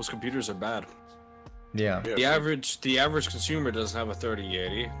people's computers are bad. Yeah. The average consumer doesn't have a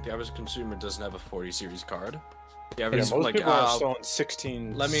 3080. The average consumer doesn't have a 40 series card. The average, most people are still on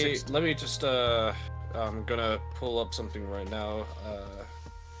 16. Let me just I'm gonna pull up something right now.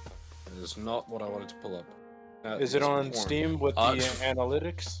 It is not what I wanted to pull up. Is it on Steam with the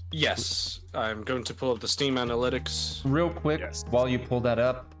analytics? Yes, I'm going to pull up the Steam analytics. Real quick, while you pull that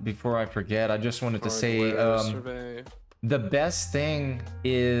up, before I forget, I just wanted to say the best thing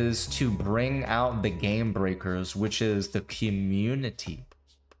is to bring out the game breakers, which is the community.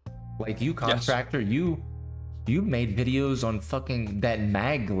 Like you, Contractor, you made videos on fucking that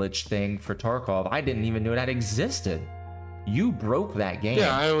mag glitch thing for Tarkov. I didn't even know that existed. You broke that game.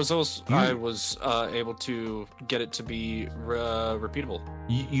 Yeah, I was able to get it to be repeatable.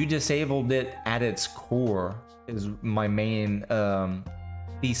 You disabled it at its core is my main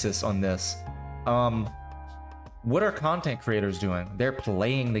thesis on this. What are content creators doing? They're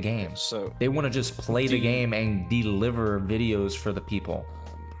playing the game. So They want to just play the game and deliver videos for the people.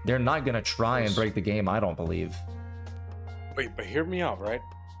 They're not going to try and break the game, I don't believe. Wait, but hear me out, right?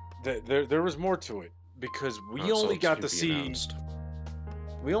 There was more to it because we only got to see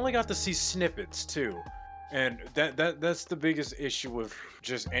snippets too, and that's the biggest issue with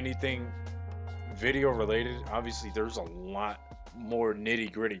just anything video related. Obviously, there's a lot more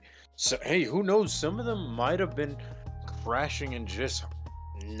nitty gritty. So hey, who knows? Some of them might have been crashing and just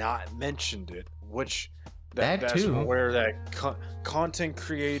not mentioned it, which that's too. where that content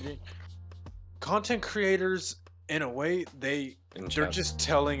creators in a way they're just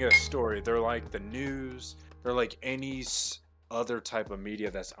telling a story. They're like the news. They're like any other type of media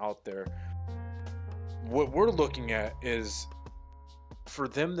that's out there. What we're looking at is for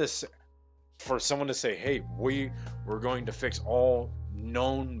someone to say, "Hey, we're going to fix all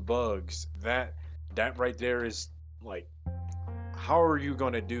known bugs." That right there is like, how are you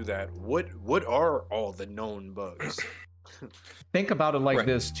going to do that? What are all the known bugs? Think about it like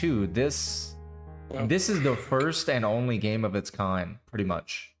this too. This is the first and only game of its kind, pretty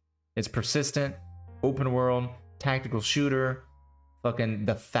much. It's persistent, open world, tactical shooter. Fucking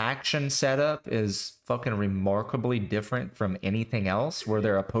the faction setup is fucking remarkably different from anything else where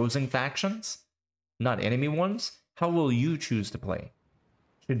they're opposing factions, not enemy ones. How will you choose to play?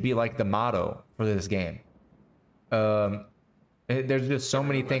 Should be like the motto for this game. There's just so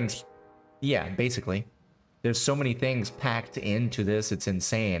many things. Yeah, basically. There's so many things packed into this, it's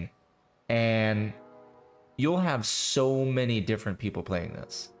insane. And you'll have so many different people playing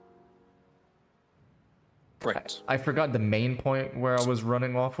this. Right. I forgot the main point where I was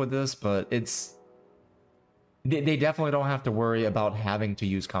running off with this, but it's... They definitely don't have to worry about having to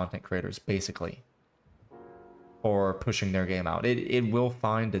use content creators, basically. Or pushing their game out. It will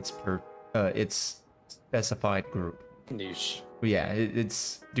find its specified group. Niche. Yeah,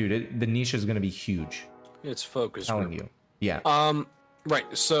 dude, the niche is going to be huge. It's focused. Telling you. Yeah.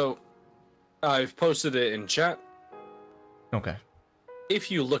 Right. So I've posted it in chat. Okay.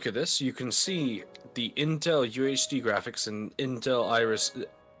 If you look at this, you can see the Intel UHD graphics and Intel Iris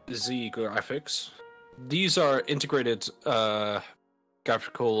Z graphics. These are integrated graphical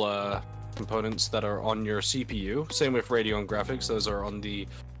components that are on your CPU. Same with Radeon graphics; those are on the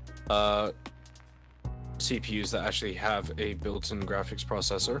CPUs that actually have a built-in graphics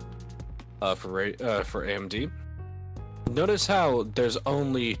processor for AMD. Notice how there's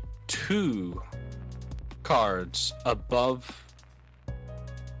only 2 cards above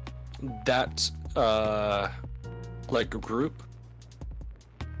that like group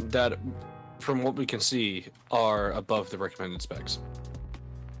that, from what we can see, are above the recommended specs,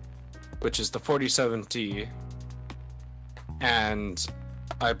 which is the 4070 and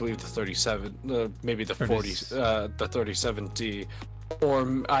I believe the 37, maybe the 3070,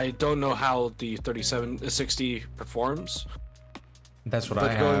 or I don't know how the 3060 performs. That's what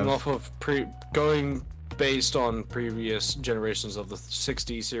but I going have. off of going based on previous generations of the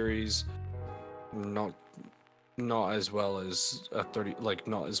 60 series, not as well as a 30, like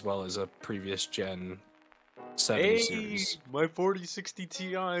not as well as a previous gen 70 series. My 4060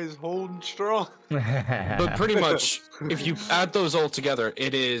 Ti is holding strong. But pretty much, if you add those all together,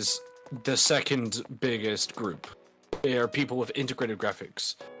 it is the second biggest group. They are people with integrated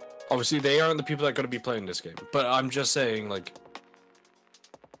graphics. Obviously, they aren't the people that are going to be playing this game. But I'm just saying, like,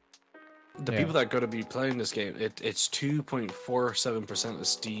 the people that are going to be playing this game, it's 2.47% of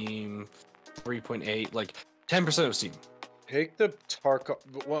Steam, 3.8, like 10% of Steam. Take the Tarkov.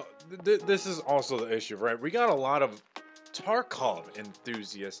 Well, this is also the issue, right? We got a lot of Tarkov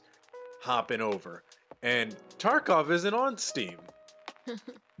enthusiasts hopping over, and Tarkov isn't on Steam.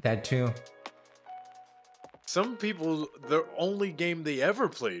 That too. Some people, their only game they ever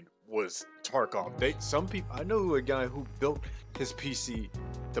played was Tarkov. I know a guy who built his PC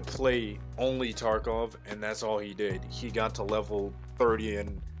to play only Tarkov, and that's all he did. He got to level 30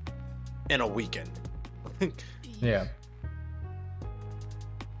 in a weekend. Yeah.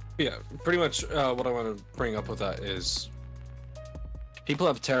 Yeah, pretty much what I want to bring up with that is people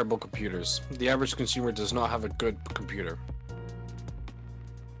have terrible computers. The average consumer does not have a good computer.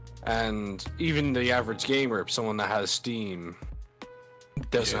 And even the average gamer, someone that has Steam,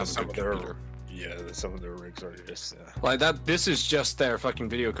 doesn't have a good computer. Yeah, some of their rigs are just... Like that. This is just their fucking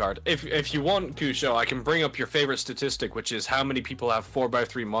video card. If you want, Kusho, I can bring up your favorite statistic, which is how many people have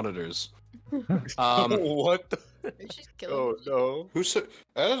 4x3 monitors. What the... Oh no. Who said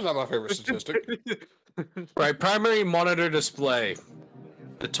that is not my favorite statistic? Right, primary monitor display.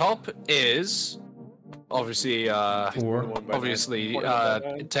 The top is obviously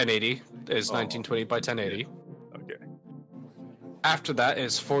 1080 is 1920 by 1080. After that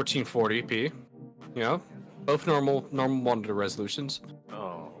is 1440p. You know, both normal monitor resolutions.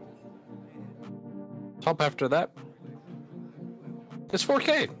 Oh. Top after that, it's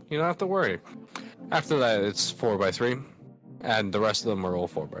 4K. You don't have to worry. After that, it's 4x3, and the rest of them are all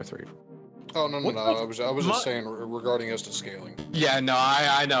 4x3. Oh no. I was just saying regarding as to scaling. Yeah, no,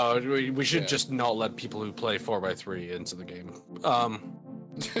 I know. We should just not let people who play 4x3 into the game.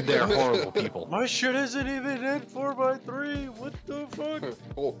 They're horrible people. My shit isn't even in 4x3. What the fuck?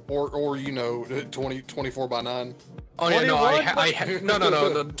 or you know, 24:9. Oh yeah, no,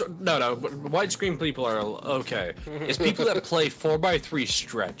 no. Widescreen people are okay. It's people that play 4x3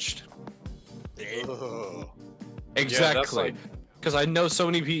 stretched. Ugh. Exactly. Because I know so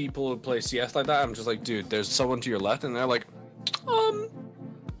many people who play CS like that. I'm just like, dude, there's someone to your left, and they're like, I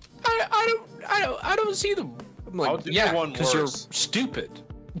don't see them. I'm like, yeah, because you're stupid.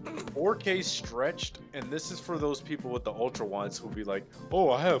 4K stretched, and this is for those people with the ultra wides who'll be like, oh,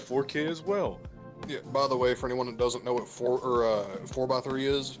 I have 4K as well. Yeah. By the way, for anyone that doesn't know what 4x3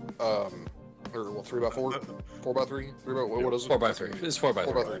 is, or well, 3x4, 4x3, what is it? 4x3. It's 4x3.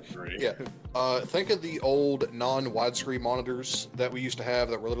 4x3. Yeah. Think of the old non-widescreen monitors that we used to have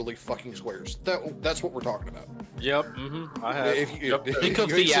that were literally fucking squares. That's what we're talking about. Yep. I have. Think of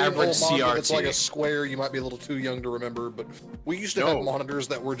the average CRT. It's like a square. You might be a little too young to remember, but we used to have monitors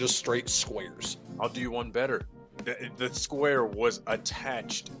that were just straight squares. I'll do you one better. The square was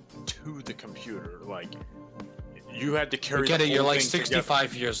attached to the computer. Like, you had to carry. Get it? You're like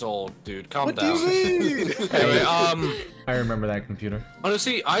 65 years old, dude. Calm down. What do you mean? Anyway, I remember that computer.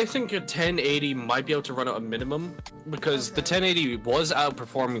 Honestly, I think a 1080 might be able to run at a minimum because the 1080 was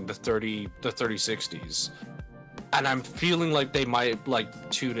outperforming the 3060s, and I'm feeling like they might like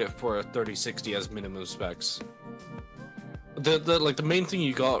tune it for a 3060 as minimum specs. The main thing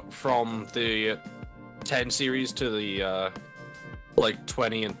you got from the 10 series to the like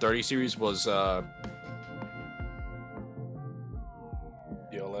 20 and 30 series was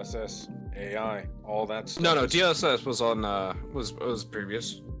DLSS, AI, all that stuff. No, DLSS was on was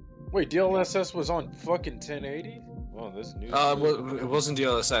previous. Wait, DLSS was on fucking 1080? Oh, this new. It wasn't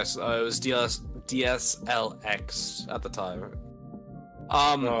DLSS. It was DSLX at the time.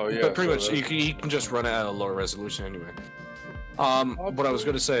 But pretty much you can just run it at a lower resolution anyway. What I was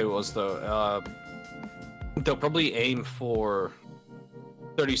gonna say was though, they'll probably aim for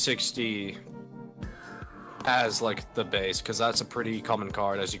 3060 as like the base, because that's a pretty common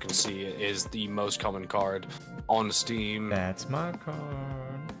card. As you can see, it is the most common card on Steam. That's my card.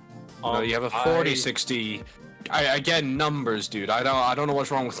 No, you have a 4060. Again, numbers, dude. I don't know what's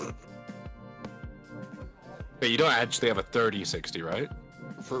wrong with. But you don't actually have a 3060, right?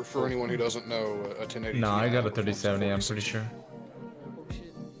 For anyone who doesn't know, a 1080. No, I got a 3070. I'm pretty sure.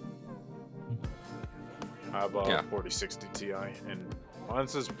 I have a 4060 Ti, and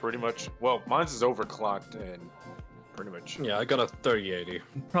mine's is pretty much, well, mine's is overclocked and pretty much. Yeah, I got a 3080.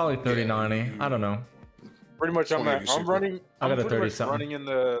 Probably 3090. I don't know. Pretty much, I'm running. I got a 30 much something. running in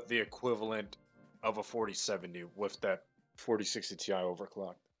the equivalent of a 4070 with that 4060 Ti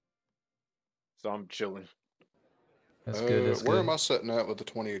overclocked. So I'm chilling. That's good. That's where good. am I setting at with the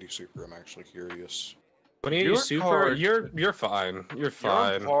 2080 Super? I'm actually curious. 2080 Super, you're fine. You're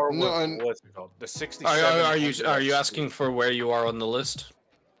fine. What's it called? The 67. Are you asking for where you are on the list?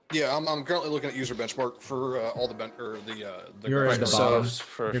 Yeah, I'm currently looking at user benchmark for all the You're at the bottom.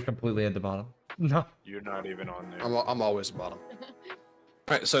 For... You're completely at the bottom. No. You're not even on there. I'm always at the bottom.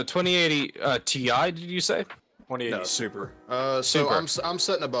 Right. So 2080 Ti, did you say? 2080 no, Super. Super. I'm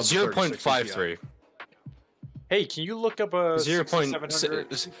setting above 0.53. Hey, can you look up a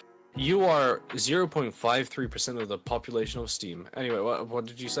 0.6? You are 0.53% of the population of Steam. Anyway, what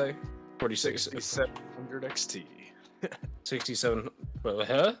did you say? 46. 6700 XT. 67. Well,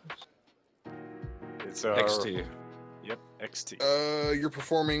 huh? It's XT. Yep, XT. You're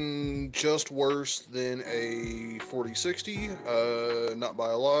performing just worse than a 4060. Not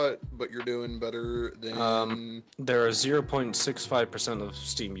by a lot, but you're doing better than. There are 0.65% of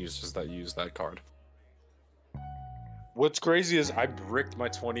Steam users that use that card. What's crazy is I bricked my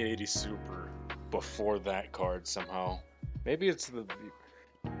 2080 Super before that card somehow. Maybe it's the.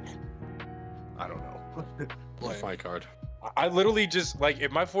 I don't know. What's my card? I literally just like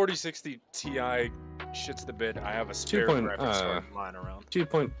if my 4060 Ti shits the bed, I have a spare graphics card lying around.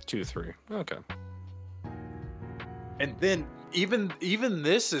 2.23. Okay. And then even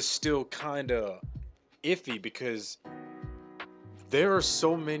this is still kind of iffy because there are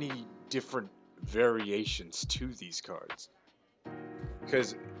so many different variations to these cards.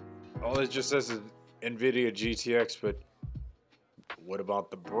 Because all it just says is NVIDIA GTX, but what about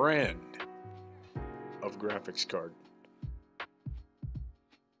the brand of graphics card?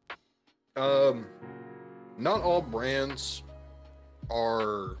 Not all brands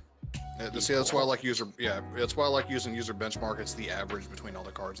are. See, that's why I like user. Yeah, that's why I like using user benchmark. It's the average between all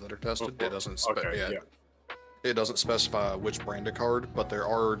the cards that are tested. It doesn't. It doesn't specify which brand of card, but there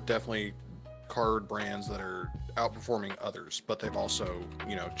are definitely card brands that are outperforming others. But they've also,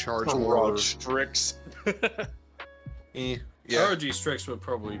 you know, charged more. Strix. Yeah. ROG Strix would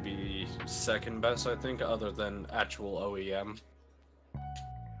probably be second best, I think, other than actual OEM.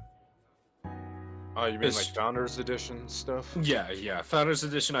 Oh, you mean like Founders Edition stuff? Yeah. Founders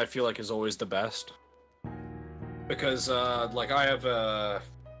Edition, I feel like, is always the best. Because, like, I have, the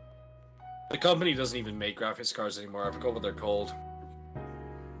company doesn't even make graphics cards anymore. I forgot what they're called.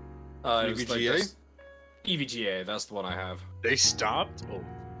 EVGA? EVGA, that's the one I have. They stopped?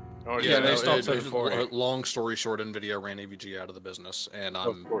 Oh, yeah, they stopped before. Long story short, NVIDIA ran EVGA out of the business, and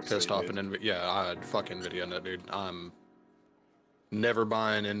I'm pissed off. Yeah, I had fuck NVIDIA, no, dude. I'm never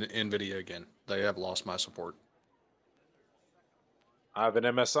buying NVIDIA again. They have lost my support. I have an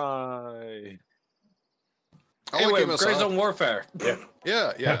MSI. Anyway, GrayZone Warfare.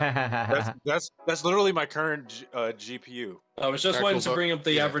 Yeah. That's literally my current GPU. I was just wanting to bring up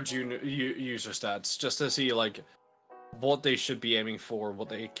the average user stats, just to see like what they should be aiming for, what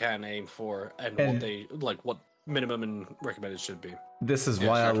they can aim for, and what they like, what minimum and recommended should be. This is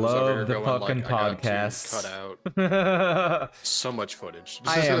why I love the fucking podcast. Cut out so much footage.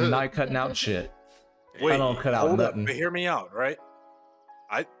 I am not cutting out shit. Wait, I don't cut out nothing. But hear me out, right?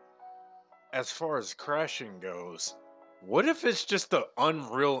 As far as crashing goes, what if it's just the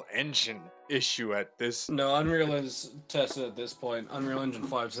Unreal Engine issue at this? No, Unreal is tested at this point. Unreal Engine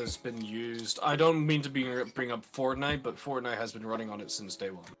 5 has been used. I don't mean to bring up Fortnite, but Fortnite has been running on it since day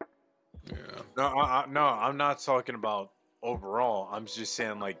one. Yeah. No, I'm not talking about overall. I'm just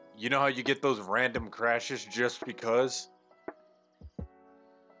saying, like, you know how you get those random crashes just because?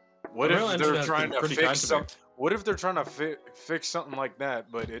 What if they're trying to fix something? What if they're trying to fix something like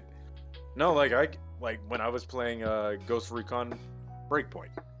that, but it? No, like when I was playing Ghost Recon Breakpoint,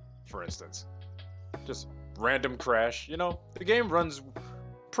 for instance, just random crash. You know, the game runs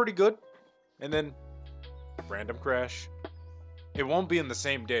pretty good, and then random crash. It won't be in the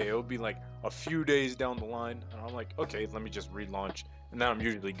same day. It'll be like a few days down the line, and I'm like, okay, let me just relaunch, and then I'm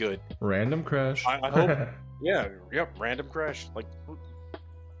usually good. Random crash. I hope. Yeah, random crash. Like,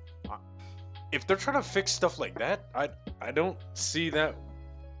 if they're trying to fix stuff like that, I don't see that.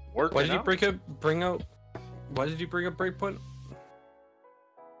 Why did you bring up Breakpoint?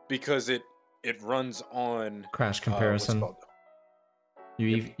 Because it runs on crash comparison.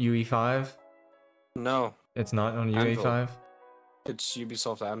 UE5? No, it's not on UE5. It's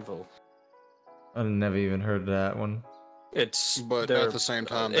Ubisoft Anvil. I've never even heard of that one. But at the same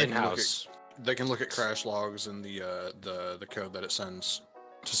time, in-house. They can look at crash logs and the code that it sends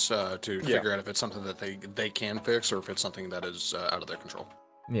to figure out if it's something that they can fix or if it's something that is out of their control.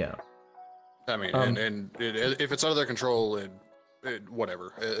 Yeah, I mean, if it's out of their control,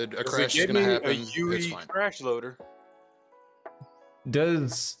 whatever. A crash is gonna happen. It's fine. Crash loader.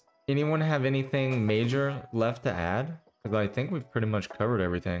 Does anyone have anything major left to add? Because I think we've pretty much covered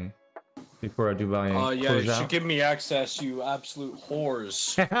everything. Before I do buy yeah, you should give me access, you absolute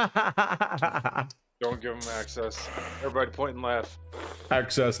whores. Don't give them access. Everybody point and laugh.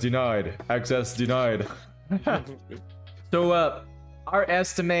 Access denied. Access denied. So, our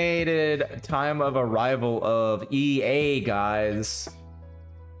estimated time of arrival of EA, guys,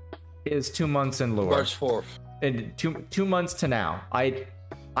 is 2 months in lore. March 4th. And 2 months to now. I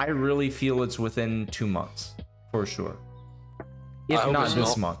really feel it's within 2 months, for sure. If not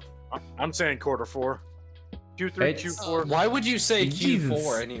this month. I'm saying Q4. Q3, Q4. Why would you say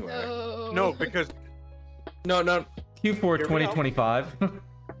Q4 anyway? No, because... No. Q4 2025.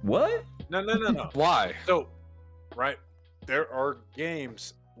 What? No. Why? So, right, there are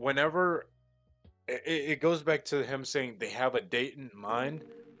games, whenever... It goes back to him saying they have a date in mind,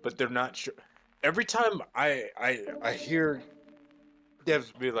 but they're not sure. Every time I hear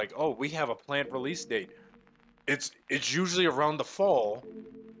devs be like, oh, we have a planned release date, it's usually around the fall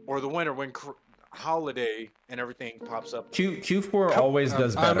or the winter when holiday and everything pops up. Q4 always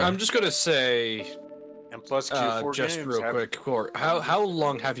does better. I'm just gonna say, and plus Q4 just games real quick, Court. How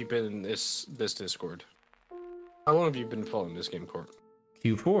long have you been in this Discord? How long have you been following this game, Court?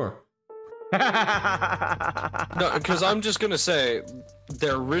 Q4. No, because I'm just gonna say,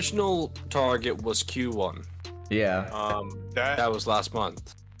 the original target was Q1. Yeah. That was last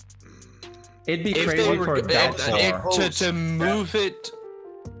month. It'd be crazy for that to move it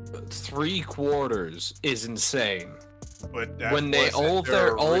 3 quarters is insane. But when they all of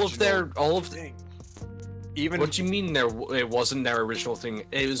their even What do you mean it wasn't their original thing?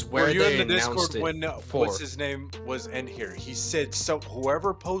 It was where were you they in the announced Discord when it for. what's his name was in here? He said so.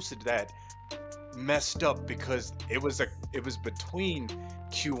 Whoever posted that messed up because it was between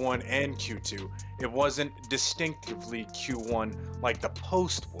Q1 and Q2. It wasn't distinctively Q1 like the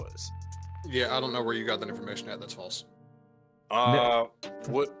post was. Yeah, I don't know where you got that information at. That's false.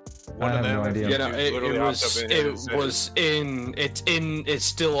 What? One I of have them. no idea. Yeah, no, literally hopped up in here and said it's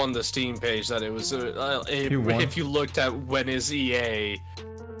still on the Steam page that it was. If you looked at when is EA,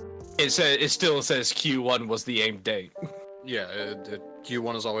 it still says Q1 was the aim date. Yeah,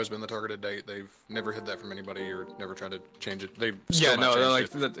 Q1 has always been the targeted date. They've never hid that from anybody or never tried to change it. They still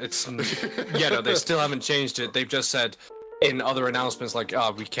they still haven't changed it. They've just said in other announcements like,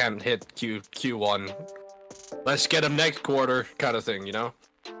 oh, we can't hit Q1. Let's get them next quarter, kind of thing, you know.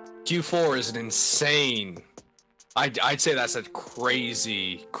 Q4 is an insane. I'd say that's a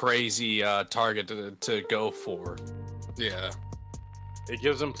crazy target to go for. Yeah. It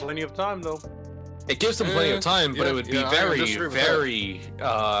gives them plenty of time though. It gives them plenty of time, but it would be it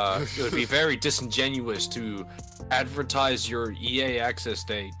would be very disingenuous to advertise your EA access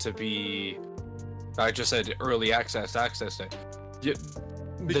date to be. I just said early access date.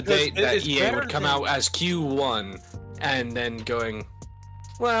 The date that EA would come out as Q1, and then going,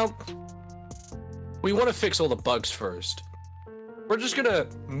 well, we want to fix all the bugs first. We're just gonna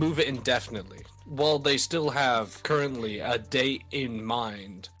move it indefinitely, while they still have currently a date in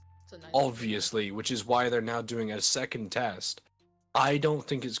mind. Obviously, which is why they're now doing a second test. I don't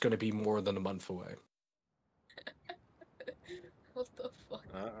think it's going to be more than a month away. What the fuck?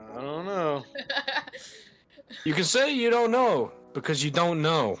 I don't know. You can say you don't know because you don't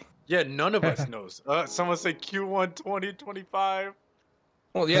know. Yeah, none of us knows. Someone said Q1 2025.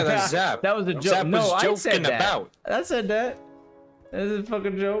 Well, yeah, that's Zap. That was a joke. Zap No, was I joking said that. about. I said that. That is a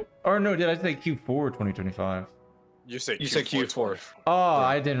fucking joke. Or no, did I say Q4 2025 You said Q4. Oh,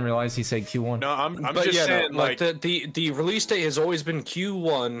 I didn't realize he said Q1. No, I'm just saying like the release date has always been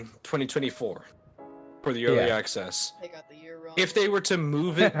Q1 2024 for the early access. They got the year wrong. If they were to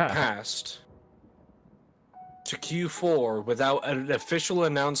move it past to Q4 without an official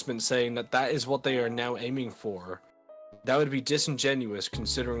announcement saying that that is what they are now aiming for, that would be disingenuous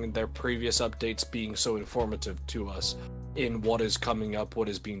considering their previous updates being so informative to us in what is coming up, what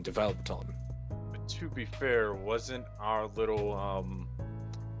is being developed on. To be fair, wasn't our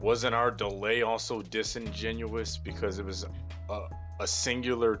delay also disingenuous because it was a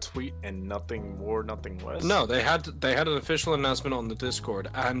singular tweet and nothing more, nothing less? No, they had an official announcement on the Discord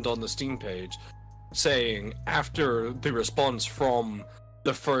and on the Steam page saying after the response from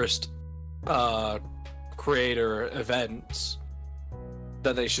the first creator events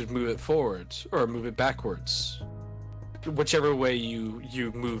that they should move it forward or move it backwards. Whichever way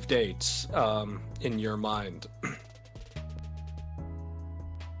you move dates in your mind.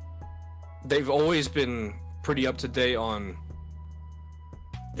 They've always been pretty up to date on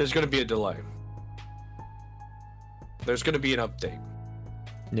there's going to be a delay. There's going to be an update.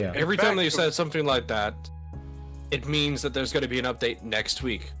 Yeah. Every time they said something like that, it means that there's going to be an update next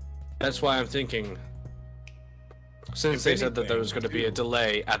week. That's why I'm thinking, since they said that there was going to be a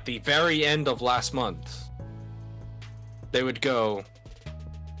delay at the very end of last month, they would go,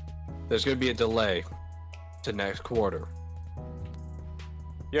 there's going to be a delay to next quarter.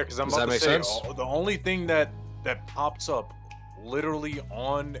 Yeah, because I'm Does about that to make say, sense? the only thing that pops up literally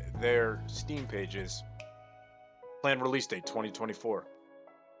on their Steam pages, planned release date 2024.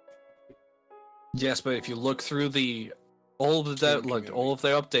 Yes, but if you look through all of their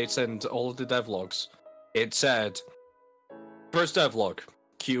updates and all of the devlogs, it said first devlog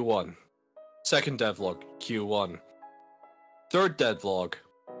Q1, second devlog Q1, third devlog.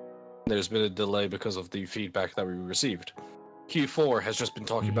 There's been a delay because of the feedback that we received. Q4 has just been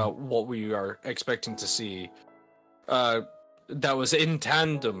talking about what we are expecting to see. That was in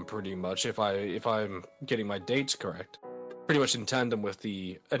tandem, pretty much, if I'm getting my dates correct. Pretty much in tandem with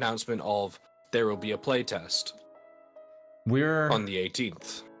the announcement of there will be a playtest. We're on the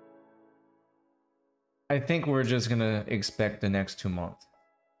 18th. I think we're just gonna expect the next 2 months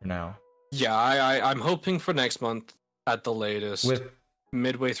for now. Yeah, I'm hoping for next month at the latest.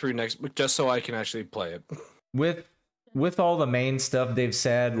 Midway through next, just so I can actually play it. With all the main stuff they've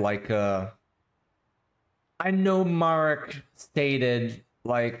said, like I know Mark stated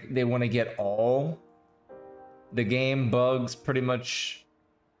like they want to get all the game bugs pretty much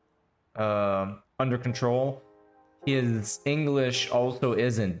under control. His English also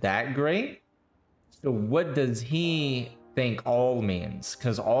isn't that great. So what does he think all means?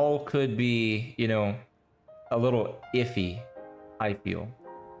 Because all could be, you know, a little iffy, I feel.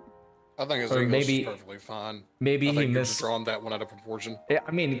 I think his Or English maybe- is perfectly fine. Maybe I he think you're just missed. drawing that one out of proportion.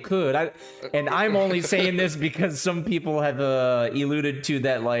 I mean, it could. And I'm only saying this because some people have alluded to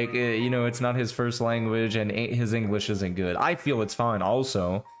that, like, you know, it's not his first language and his English isn't good. I feel it's fine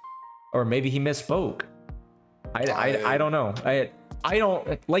also. Or maybe he misspoke. I don't know. I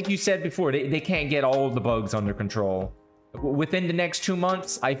don't, like you said before, they can't get all of the bugs under control. Within the next 2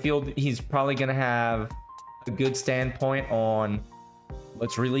 months, I feel he's probably going to have a good standpoint on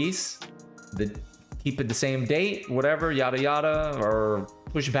let's release, keep it the same date, whatever, yada yada, or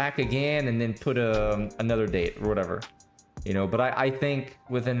push back again and then put another date or whatever. You know, but I think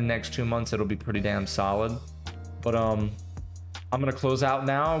within the next 2 months, it'll be pretty damn solid. But I'm going to close out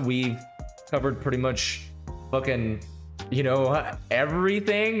now. We've covered pretty much fucking, you know,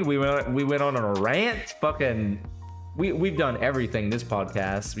 everything. We went on a rant. Fucking, we've done everything this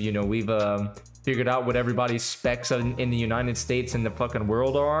podcast. You know, we've figured out what everybody's specs in the United States and the fucking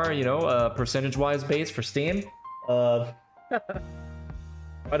world are. You know, percentage-wise base for Steam. Quite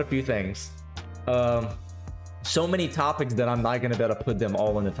a few things. So many topics that I'm not gonna be able to put them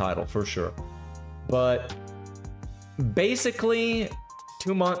all in the title for sure. But basically,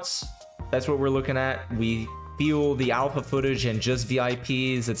 2 months. That's what we're looking at. We feel the alpha footage and just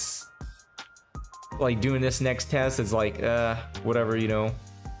VIPs. It's like doing this next test is like, whatever, you know.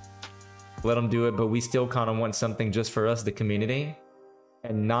 Let them do it, but we still kind of want something just for us, the community,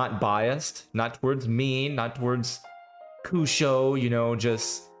 and not biased, not towards me, not towards Kusho, you know,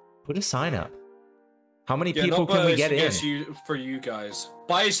 just put a sign up. How many people can we get in? For you guys.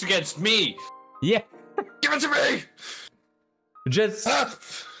 Biased against me! Yeah. Give it to me! Just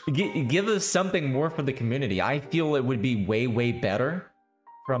give us something more for the community. I feel it would be way, way better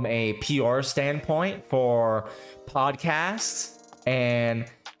from a PR standpoint for podcasts and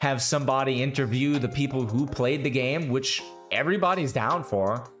have somebody interview the people who played the game, which everybody's down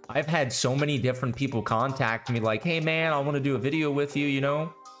for. I've had so many different people contact me like, hey man, I want to do a video with you, you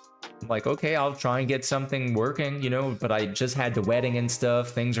know? I'm like, okay, I'll try and get something working, you know, but I just had the wedding and stuff.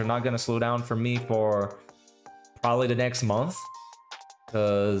 Things are not going to slow down for me for probably the next month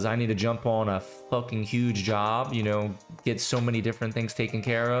because I need to jump on a fucking huge job, you know, get so many different things taken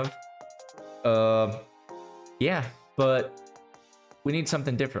care of. Yeah, but we need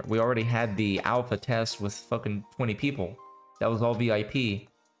something different. We already had the alpha test with fucking 20 people. That was all VIP.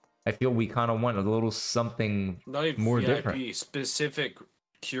 I feel we kind of want a little something Not even more VIP, different. Specific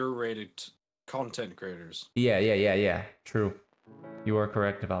curated content creators. Yeah. True. You are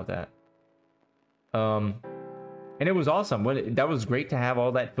correct about that. And it was awesome. That was great to have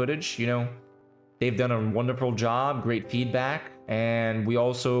all that footage, you know. They've done a wonderful job, great feedback, and we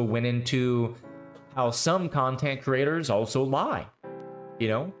also went into how some content creators also lie. You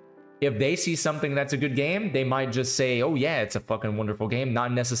know, if they see something that's a good game, they might just say, oh yeah, it's a fucking wonderful game.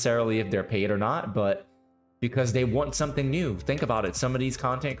 Not necessarily if they're paid or not, but because they want something new. Think about it. Some of these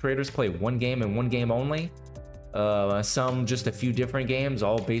content creators play one game and one game only. Some just a few different games,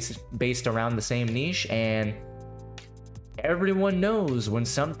 all based around the same niche. And everyone knows when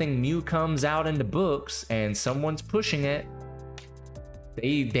something new comes out in the books and someone's pushing it,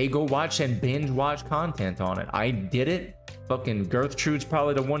 they go watch and binge watch content on it. I did it. Fucking Gertrude's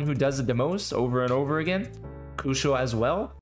probably the one who does it the most over and over again. Kusho as well.